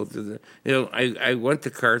Marshall Fields. I went to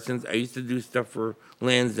Carson's. I used to do stuff for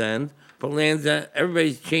Land's End. But Land's End,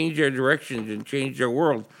 everybody's changed their directions and changed their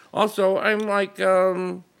world. Also, I'm like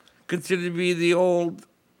considered to be the old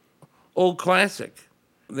classic.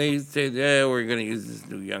 They say, we're going to use this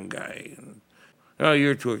new young guy. And, oh,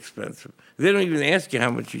 you're too expensive. They don't even ask you how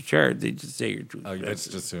much you charge. They just say you're too expensive. I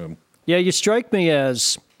just assume. Yeah, you strike me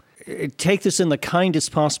as, take this in the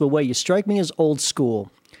kindest possible way, you strike me as old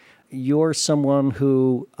school. You're someone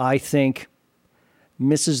who I think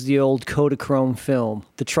misses the old Kodachrome film,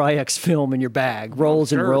 the Tri-X film in your bag,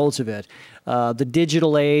 rolls and rolls of it. The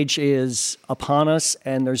digital age is upon us,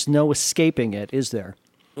 and there's no escaping it, is there?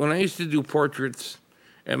 When I used to do portraits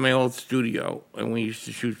at my old studio, and we used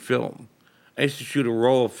to shoot film, I used to shoot a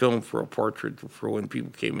roll of film for a portrait for when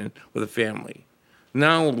people came in with a family.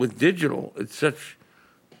 Now with digital, it's such,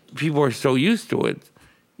 people are so used to it.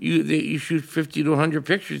 You shoot 50 to 100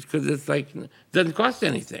 pictures because it's like, it doesn't cost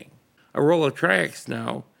anything. A roll of Tri-X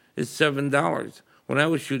now is $7. When I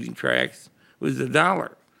was shooting Tri-X, it was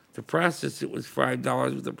 $1. To process it was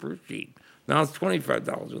 $5 with a proof sheet. Now it's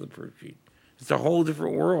 $25 with a proof sheet. It's a whole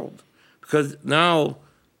different world because now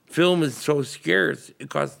film is so scarce. It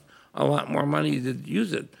costs a lot more money to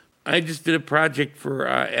use it. I just did a project for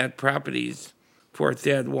at Properties for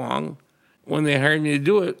Thad Wong. When they hired me to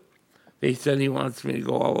do it, they said he wants me to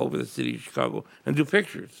go all over the city of Chicago and do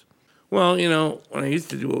pictures. Well, when I used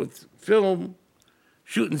to do it with film,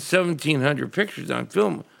 shooting 1,700 pictures on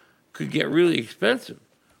film could get really expensive.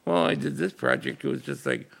 Well, I did this project. It was just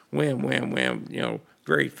like wham, wham, wham,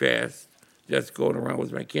 very fast, just going around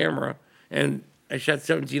with my camera. And I shot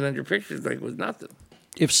 1,700 pictures like it was nothing.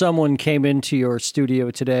 If someone came into your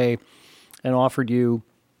studio today and offered you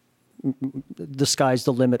the sky's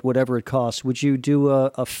the limit, whatever it costs, would you do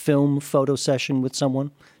a film photo session with someone?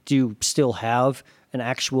 Do you still have an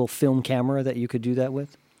actual film camera that you could do that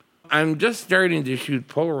with? I'm just starting to shoot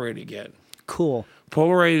Polaroid again. Cool.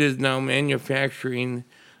 Polaroid is now manufacturing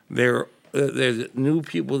there's new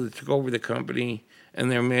people that took over the company,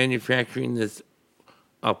 and they're manufacturing this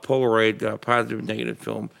Polaroid positive negative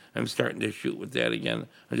film. I'm starting to shoot with that again.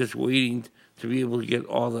 I'm just waiting to be able to get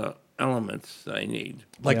all the elements that I need.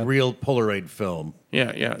 Like real Polaroid film.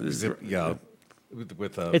 Yeah. It's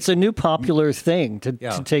a new popular thing to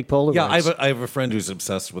take Polaroids. Yeah, I have a friend who's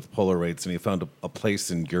obsessed with Polaroids, and he found a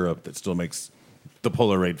place in Europe that still makes the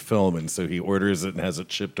Polaroid film, and so he orders it and has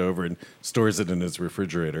it shipped over and stores it in his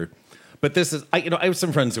refrigerator. But this is, I have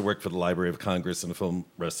some friends who work for the Library of Congress in film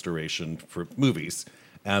restoration for movies,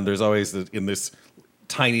 and there's always, in this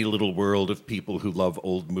tiny little world of people who love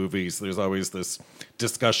old movies, there's always this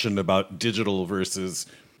discussion about digital versus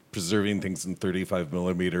preserving things in 35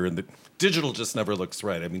 millimeter, and the digital just never looks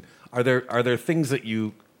right. I mean, are there things that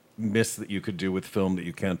you miss that you could do with film that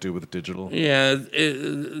you can't do with digital? Yeah,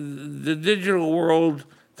 the digital world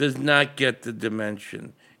does not get the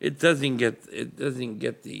dimension. It doesn't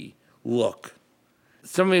get the look.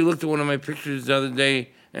 Somebody looked at one of my pictures the other day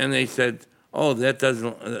and they said, "Oh, that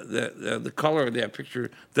doesn't the color of that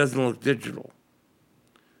picture doesn't look digital."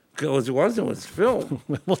 Because it was film.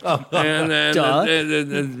 And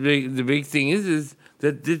the big thing is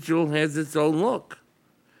that digital has its own look.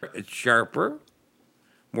 It's sharper,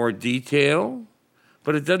 more detail,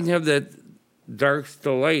 but it doesn't have that dark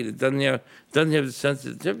still light. It doesn't have the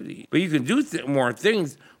sensitivity. But you can do more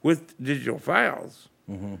things with digital files.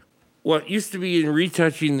 Mm-hmm. What used to be in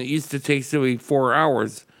retouching that used to take somebody 4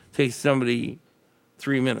 hours takes somebody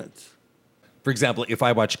 3 minutes. For example, if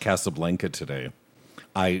I watch Casablanca today,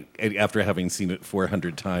 after having seen it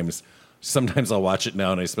 400 times, sometimes I'll watch it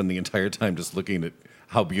now and I spend the entire time just looking at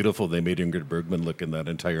how beautiful they made Ingrid Bergman look in that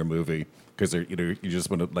entire movie. Because you just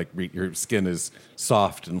want to your skin is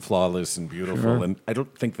soft and flawless and beautiful, and I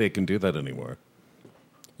don't think they can do that anymore.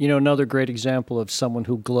 Another great example of someone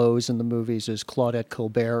who glows in the movies is Claudette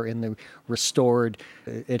Colbert in the restored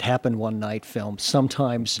It Happened One Night film.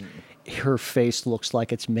 Sometimes her face looks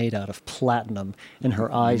like it's made out of platinum, and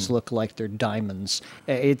her eyes look like they're diamonds.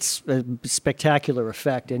 It's a spectacular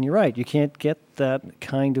effect, and you're right, you can't get that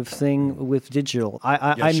kind of thing with digital.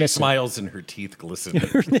 I she miss smiles and her teeth glisten.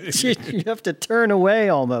 You have to turn away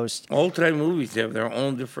almost. Old-time movies have their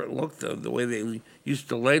own different look, though, the way they used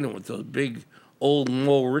to light them with those big old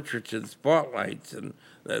Mo Richardson spotlights, and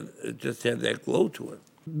it just had that glow to it.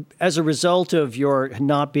 As a result of your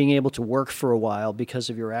not being able to work for a while because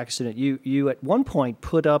of your accident, you at one point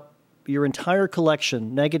put up your entire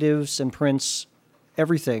collection, negatives and prints,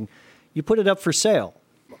 everything. You put it up for sale,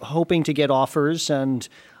 hoping to get offers, and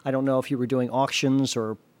I don't know if you were doing auctions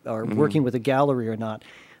or working with a gallery or not.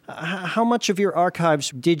 How much of your archives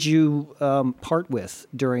did you part with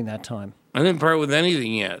during that time? I didn't part with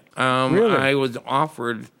anything yet. Really? I was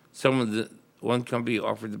offered, one company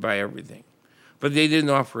offered to buy everything, but they didn't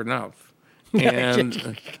offer enough.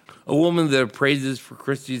 And a woman that appraises for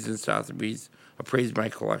Christie's and Sotheby's appraised my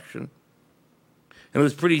collection. And it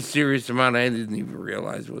was a pretty serious amount. I didn't even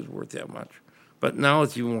realize it was worth that much. But now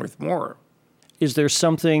it's even worth more. Is there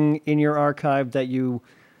something in your archive that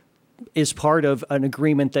is part of an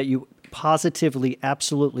agreement that you positively,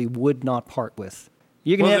 absolutely would not part with?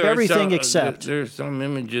 You can have everything except. There's some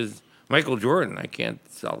images. Michael Jordan, I can't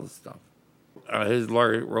sell the stuff. His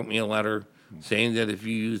lawyer wrote me a letter saying that if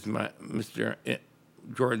you use Mr.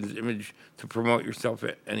 Jordan's image to promote yourself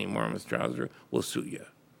anymore, Mr. Hauser, we'll sue you.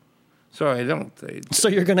 So I don't. So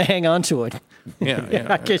you're going to hang on to it? Yeah.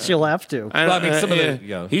 I guess you'll have to.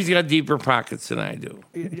 He's got deeper pockets than I do.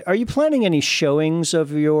 Are you planning any showings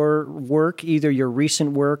of your work, either your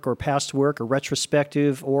recent work or past work or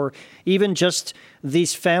retrospective, or even just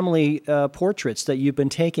these family portraits that you've been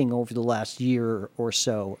taking over the last year or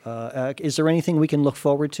so? Is there anything we can look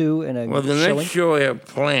forward to in a showing? Well, the next show I have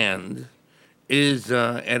planned is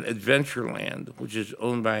at Adventureland, which is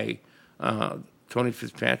owned by Tony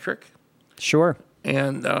Fitzpatrick. Sure.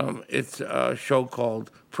 And it's a show called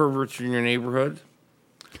Perverts in Your Neighborhood.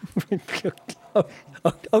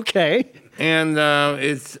 Okay. And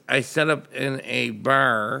I set up in a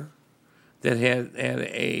bar that had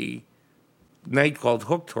a night called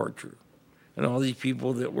Hook Torture. And all these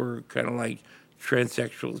people that were kind of like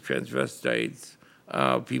transsexuals, transvestites,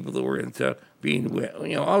 people that were into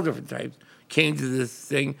being, all different types, came to this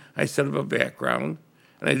thing. I set up a background,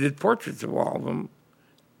 and I did portraits of all of them.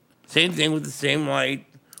 Same thing with the same light,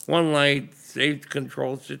 one light, safe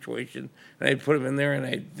control situation. And I put them in there, and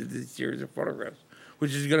I did this series of photographs,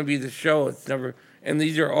 which is going to be the show. And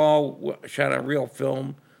these are all shot on real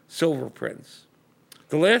film, silver prints.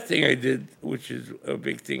 The last thing I did, which is a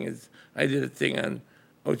big thing, is I did a thing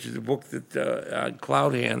which is a book that on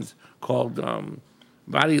Cloud Hands called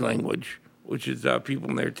Body Language, which is people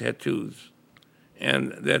and their tattoos.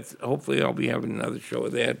 And hopefully I'll be having another show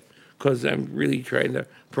of that, because I'm really trying to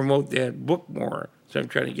promote that book more. So I'm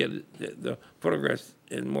trying to get the photographs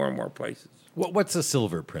in more and more places. What's a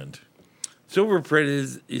silver print? Silver print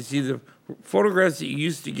is, you see, the photographs that you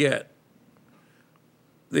used to get,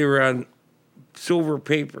 they were on silver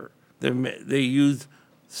paper. They used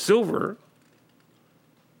silver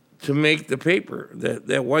to make the paper.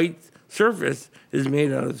 That white surface is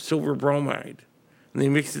made out of silver bromide. And they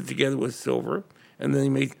mix it together with silver. And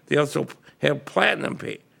then they also have platinum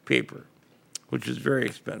paper, which is very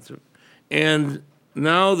expensive. And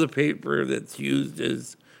now the paper that's used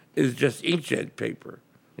is just inkjet paper.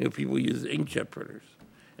 People use inkjet printers.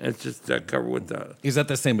 And it's just covered with the... Is that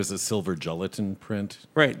the same as a silver gelatin print?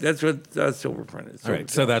 Right, that's what silver print is. All right,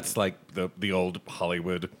 so that's like the old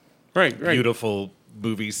Hollywood right. beautiful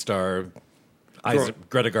movie star.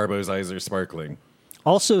 Greta Garbo's eyes are sparkling.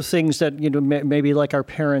 Also, things that maybe like our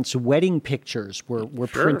parents' wedding pictures were Sure.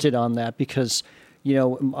 printed on that, because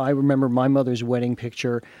I remember my mother's wedding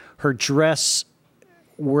picture. Her dress,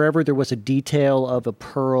 wherever there was a detail of a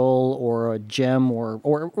pearl or a gem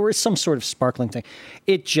or some sort of sparkling thing,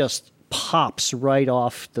 it just pops right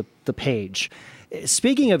off the page.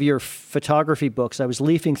 Speaking of your photography books, I was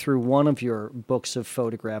leafing through one of your books of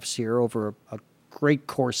photographs here over a great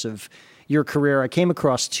course of your career. I came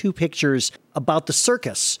across two pictures about the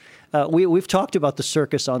circus. We've talked about the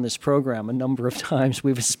circus on this program a number of times.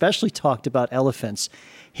 We've especially talked about elephants.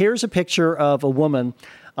 Here's a picture of a woman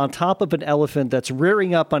on top of an elephant that's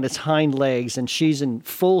rearing up on its hind legs, and she's in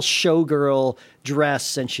full showgirl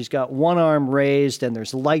dress, and she's got one arm raised, and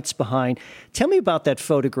there's lights behind. Tell me about that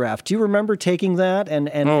photograph. Do you remember taking that and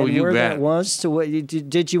where that was? So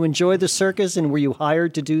did you enjoy the circus, and were you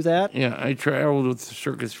hired to do that? Yeah, I traveled with the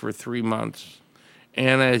circus for 3 months,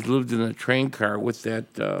 and I lived in a train car with that,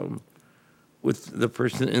 with the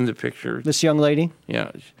person in the picture. This young lady?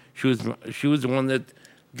 Yeah, she was the one that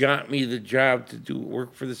got me the job to do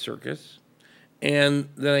work for the circus, and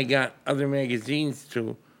then I got other magazines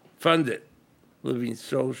to fund it. Living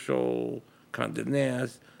Social, Condé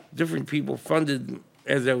Nast, different people funded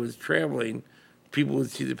as I was traveling. People would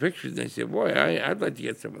see the pictures and they said, "Boy, I'd like to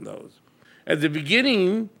get some of those." At the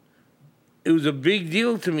beginning, it was a big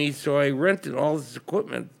deal to me, so I rented all this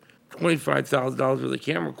equipment, $25,000 worth of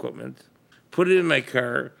camera equipment, put it in my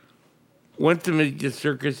car, went to meet the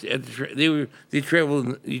circus at the they travel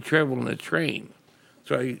in a train.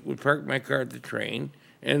 So I would park my car at the train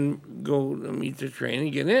and go to meet the train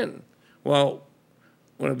and get in. Well,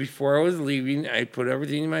 before I was leaving, I put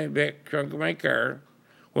everything in my back trunk of my car,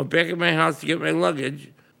 went back in my house to get my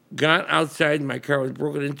luggage, got outside, and my car was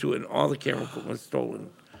broken into, and all the camera equipment was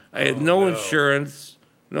stolen. I had no insurance,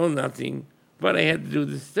 no nothing, but I had to do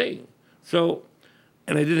this thing. So,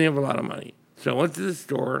 and I didn't have a lot of money. So I went to the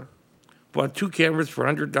store, bought 2 cameras for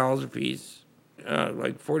 $100 a piece,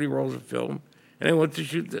 like 40 rolls of film, and I went to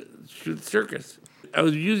shoot the circus. I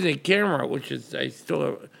was using a camera, which is, it's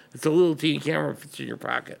a little teeny camera that fits in your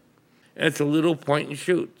pocket. And it's a little point and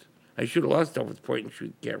shoot. I shoot a lot of stuff with point and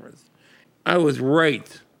shoot cameras. I was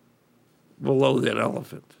right below that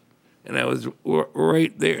elephant. And I was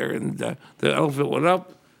right there. And the elephant went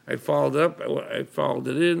up. I followed up. I followed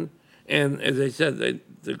it in. And as I said,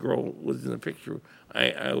 the girl was in the picture.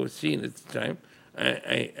 I was seeing at the time.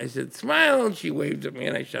 I said, smile, and she waved at me,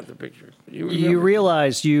 and I shot the picture. You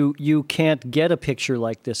realize you can't get a picture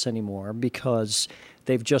like this anymore because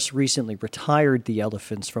they've just recently retired the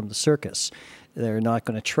elephants from the circus. They're not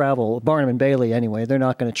going to travel, Barnum and Bailey anyway, they're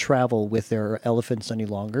not going to travel with their elephants any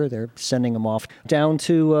longer. They're sending them off down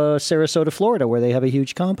to Sarasota, Florida, where they have a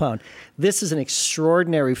huge compound. This is an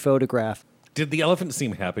extraordinary photograph. Did the elephant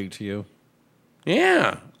seem happy to you?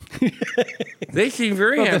 Yeah. They seemed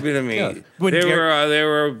very happy to me. Yeah. They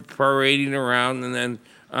were parading around, and then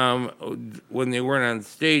when they weren't on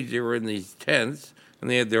stage, they were in these tents, and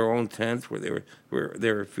they had their own tents where they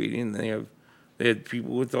were feeding. They had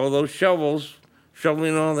people with all those shovels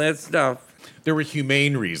shoveling all that stuff. There were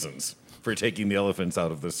humane reasons for taking the elephants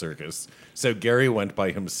out of the circus. So Gary went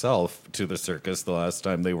by himself to the circus the last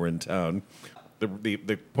time they were in town.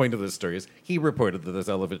 The point of this story is he reported that this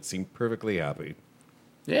elephant seemed perfectly happy.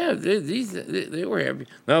 Yeah, they were happy.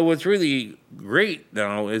 Now, what's really great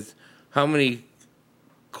now is how many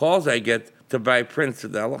calls I get to buy prints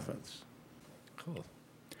of the elephants. Cool.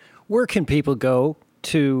 Where can people go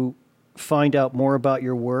to find out more about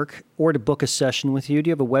your work or to book a session with you? Do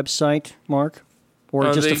you have a website, Mark?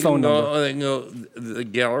 Or just a phone number? They can go, the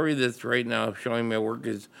gallery that's right now showing my work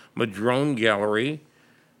is Madrone Gallery.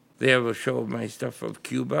 They have a show of my stuff of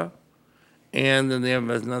Cuba. And then they have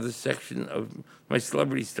another section of my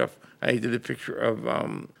celebrity stuff. I did a picture of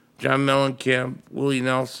John Mellencamp, Willie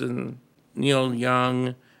Nelson, Neil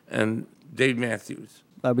Young, and Dave Matthews.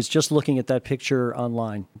 I was just looking at that picture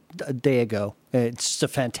online a day ago. It's a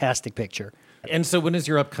fantastic picture. And so when is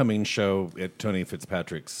your upcoming show at Tony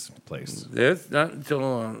Fitzpatrick's place? That's not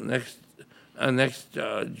until next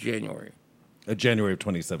January. January of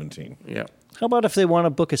 2017. Yeah. How about if they want to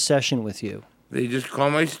book a session with you? They just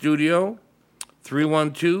call my studio,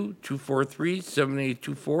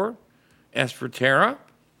 312-243-7824. Ask for Tara,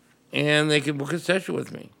 and they can book a session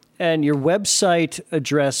with me. And your website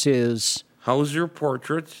address is?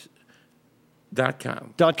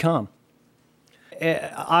 HauserPortraits.com.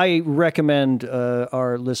 I recommend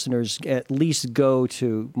our listeners at least go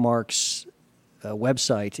to Marc's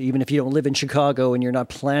website. Even if you don't live in Chicago and you're not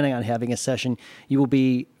planning on having a session, you will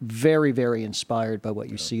be very, very inspired by what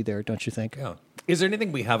you see there, don't you think? Yeah. Is there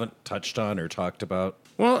anything we haven't touched on or talked about?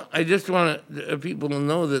 Well, I just want people to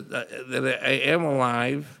know that I am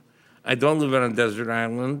alive. I don't live on a desert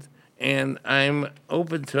island, and I'm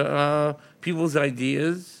open to people's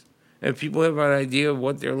ideas. If people have an idea of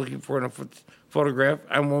what they're looking for in a photograph,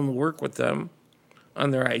 I'm willing to work with them on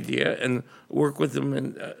their idea and work with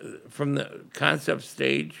them from the concept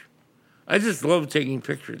stage. I just love taking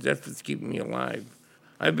pictures. That's what's keeping me alive.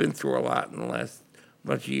 I've been through a lot in the last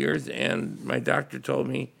bunch of years, and my doctor told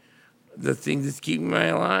me the thing that's keeping me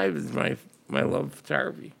alive is my love of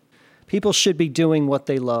photography. People should be doing what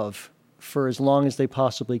they love for as long as they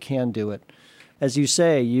possibly can do it. As you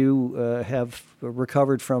say, you have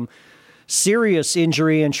recovered from serious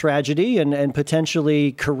injury and tragedy and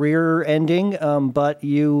potentially career ending, but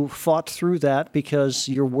you fought through that because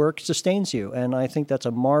your work sustains you, and I think that's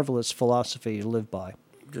a marvelous philosophy to live by.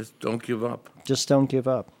 Just don't give up. Just don't give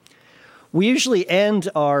up. We usually end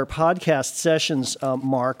our podcast sessions,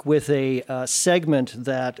 Marc, with a segment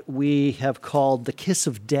that we have called The Kiss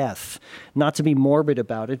of Death. Not to be morbid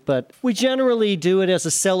about it, but we generally do it as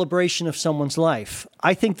a celebration of someone's life.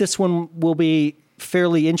 I think this one will be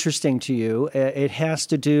fairly interesting to you. It has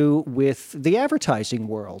to do with the advertising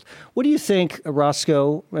world. What do you think,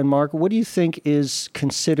 Roscoe and Marc, what do you think is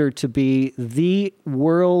considered to be the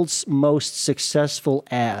world's most successful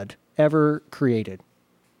ad ever created?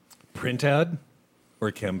 Print ad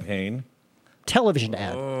or campaign? Television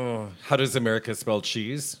ad. Oh. How does America spell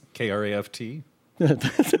cheese? Kraft?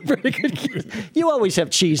 That's a pretty good. You always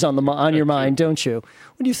have cheese on your mind, don't you?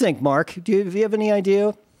 What do you think, Mark? Do you have any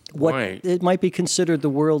idea what it might be considered the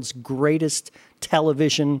world's greatest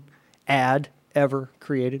television ad ever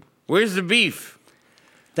created? Where's the beef?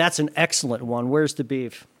 That's an excellent one. Where's the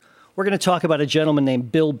beef? We're going to talk about a gentleman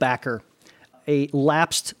named Bill Backer, a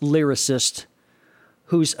lapsed lyricist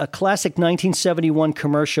whose a classic 1971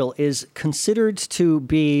 commercial is considered to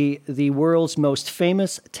be the world's most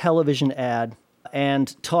famous television ad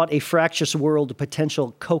and taught a fractious world of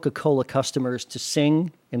potential Coca-Cola customers to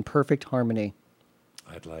sing in perfect harmony.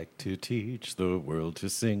 I'd like to teach the world to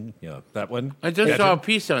sing. Yeah, that one. I just saw a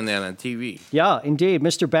piece on that on TV. Yeah, indeed.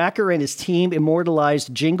 Mr. Backer and his team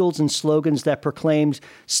immortalized jingles and slogans that proclaimed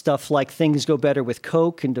stuff like things go better with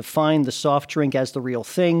Coke and defined the soft drink as the real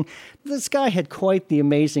thing. This guy had quite the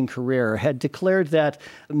amazing career, had declared that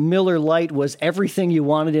Miller Lite was everything you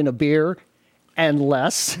wanted in a beer and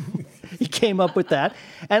less. He came up with that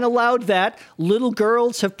and allowed that little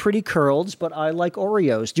girls have pretty curls, but I like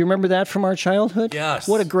Oreos. Do you remember that from our childhood? Yes.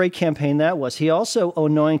 What a great campaign that was. He also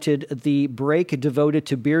anointed the break devoted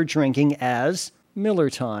to beer drinking as Miller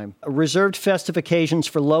Time. Reserved festive occasions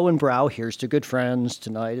for low and brow. Here's to good friends.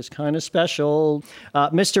 Tonight is kind of special.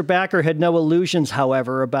 Mr. Backer had no illusions,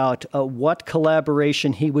 however, about what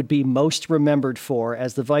collaboration he would be most remembered for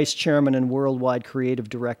as the vice chairman and worldwide creative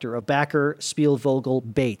director of Backer,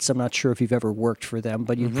 Spielvogel, Bates. I'm not sure if you've ever worked for them,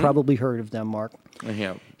 but you've probably heard of them, Mark. I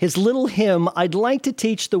have. His little hymn, I'd like to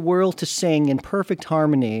teach the world to sing in perfect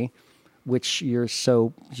harmony, which you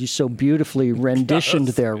so beautifully renditioned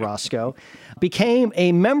there, Roscoe, became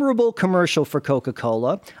a memorable commercial for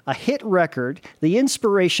Coca-Cola, a hit record, the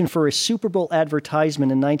inspiration for a Super Bowl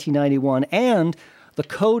advertisement in 1991, and the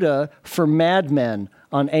coda for Mad Men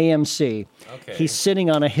on AMC. Okay. He's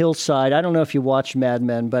sitting on a hillside. I don't know if you watch Mad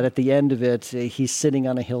Men, but at the end of it, he's sitting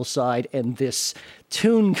on a hillside, and this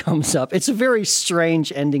tune comes up. It's a very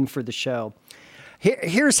strange ending for the show.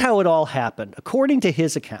 Here's how it all happened. According to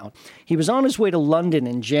his account, he was on his way to London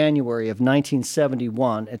in January of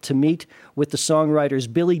 1971 to meet with the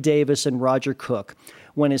songwriters Billy Davis and Roger Cook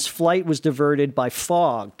when his flight was diverted by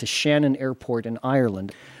fog to Shannon Airport in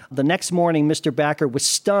Ireland. The next morning, Mr. Backer was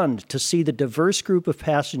stunned to see the diverse group of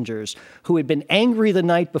passengers who had been angry the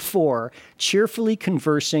night before cheerfully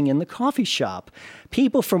conversing in the coffee shop.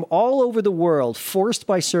 People from all over the world, forced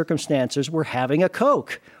by circumstances, were having a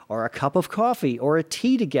Coke or a cup of coffee or a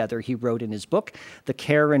tea together, he wrote in his book, The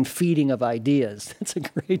Care and Feeding of Ideas. That's a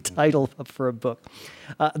great title for a book.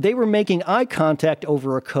 They were making eye contact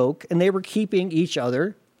over a Coke, and they were keeping each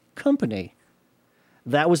other company.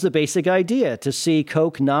 That was the basic idea, to see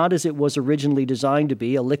Coke not as it was originally designed to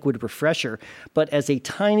be, a liquid refresher, but as a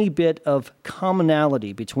tiny bit of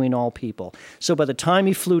commonality between all people. So by the time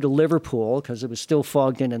he flew to Liverpool, because it was still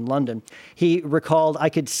fogged in London, he recalled, I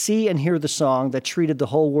could see and hear the song that treated the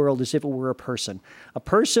whole world as if it were a person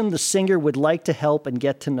the singer would like to help and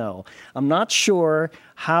get to know. I'm not sure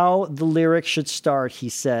how the lyric should start, he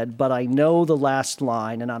said, but I know the last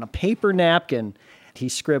line, and on a paper napkin, he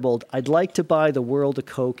scribbled, I'd like to buy the world a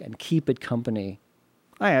Coke and keep it company.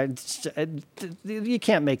 You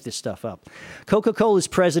can't make this stuff up. Coca-Cola's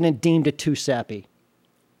president deemed it too sappy.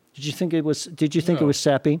 Did you think it was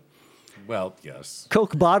sappy? Well, yes.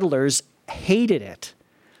 Coke bottlers hated it.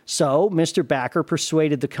 So Mr. Backer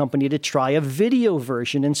persuaded the company to try a video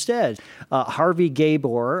version instead. Harvey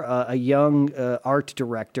Gabor, a young art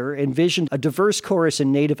director, envisioned a diverse chorus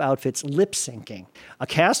in native outfits lip-syncing. A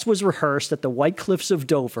cast was rehearsed at the White Cliffs of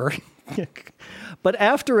Dover. But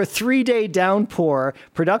after a 3-day downpour,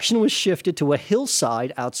 production was shifted to a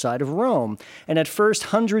hillside outside of Rome. And at first,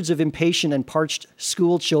 hundreds of impatient and parched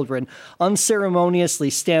school children unceremoniously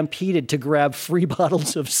stampeded to grab free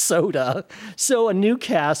bottles of soda. So a new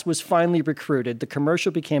cast was finally recruited. The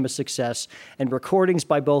commercial became a success, and recordings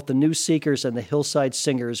by both the New Seekers and the Hillside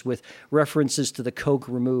Singers with references to the Coke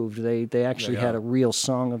removed. They actually had a real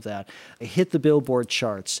song of that. It hit the Billboard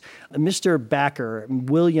charts. Mr. Backer,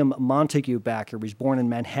 William Montague Backer, was born in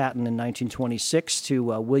Manhattan in 1926 to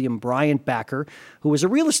William Bryant Backer, who was a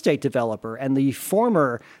real estate developer, and the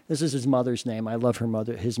former, this is his mother's name, I love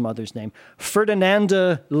his mother's name,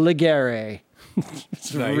 Ferdinanda Ligere.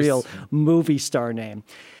 It's a real movie star name.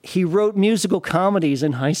 He wrote musical comedies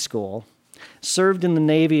in high school, served in the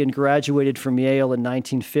Navy and graduated from Yale in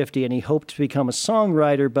 1950, and he hoped to become a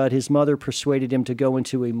songwriter, but his mother persuaded him to go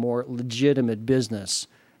into a more legitimate business.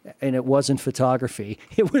 and it wasn't photography.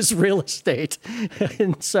 It was real estate.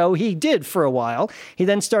 And so he did for a while. He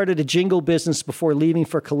then started a jingle business before leaving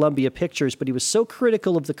for Columbia Pictures, but he was so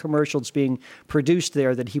critical of the commercials being produced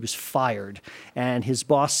there that he was fired. And his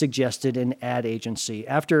boss suggested an ad agency.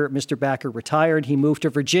 After Mr. Backer retired, he moved to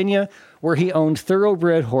Virginia, where he owned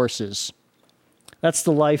thoroughbred horses. That's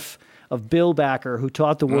the life of Bill Backer, who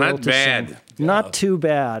taught the world to sing. Not too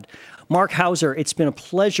bad. Marc Hauser, it's been a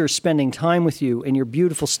pleasure spending time with you in your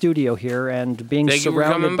beautiful studio here and being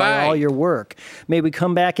surrounded by all your work. May we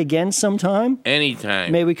come back again sometime?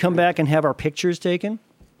 Anytime. May we come back and have our pictures taken?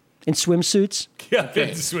 In swimsuits? Yeah, the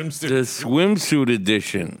swimsuit. The swimsuit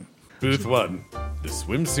edition. Booth 1, the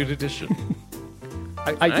swimsuit edition.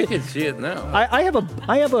 I can see it now. I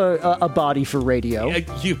have a body for radio.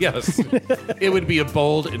 Yes. It would be a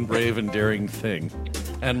bold and brave and daring thing.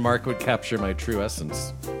 And Marc would capture my true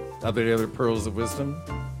essence. Are there any other pearls of wisdom?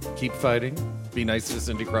 Keep fighting. Be nice to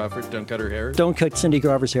Cindy Crawford. Don't cut her hair. Don't cut Cindy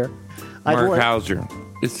Crawford's hair. Marc Hauser.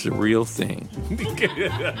 It's the real thing.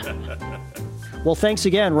 Well, thanks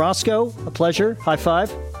again, Roscoe. A pleasure. High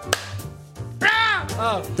five.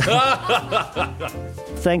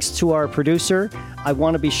 Thanks to our producer. I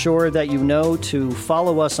want to be sure that you know to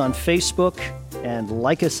follow us on Facebook and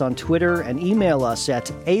like us on Twitter and email us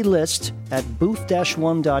at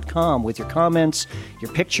alist@booth-1.com with your comments,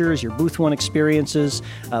 your pictures, your Booth One experiences.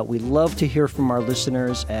 We love to hear from our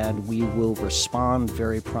listeners, and we will respond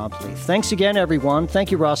very promptly. Thanks again, everyone. Thank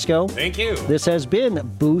you, Roscoe. Thank you. This has been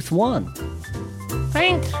Booth One.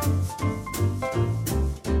 Thanks.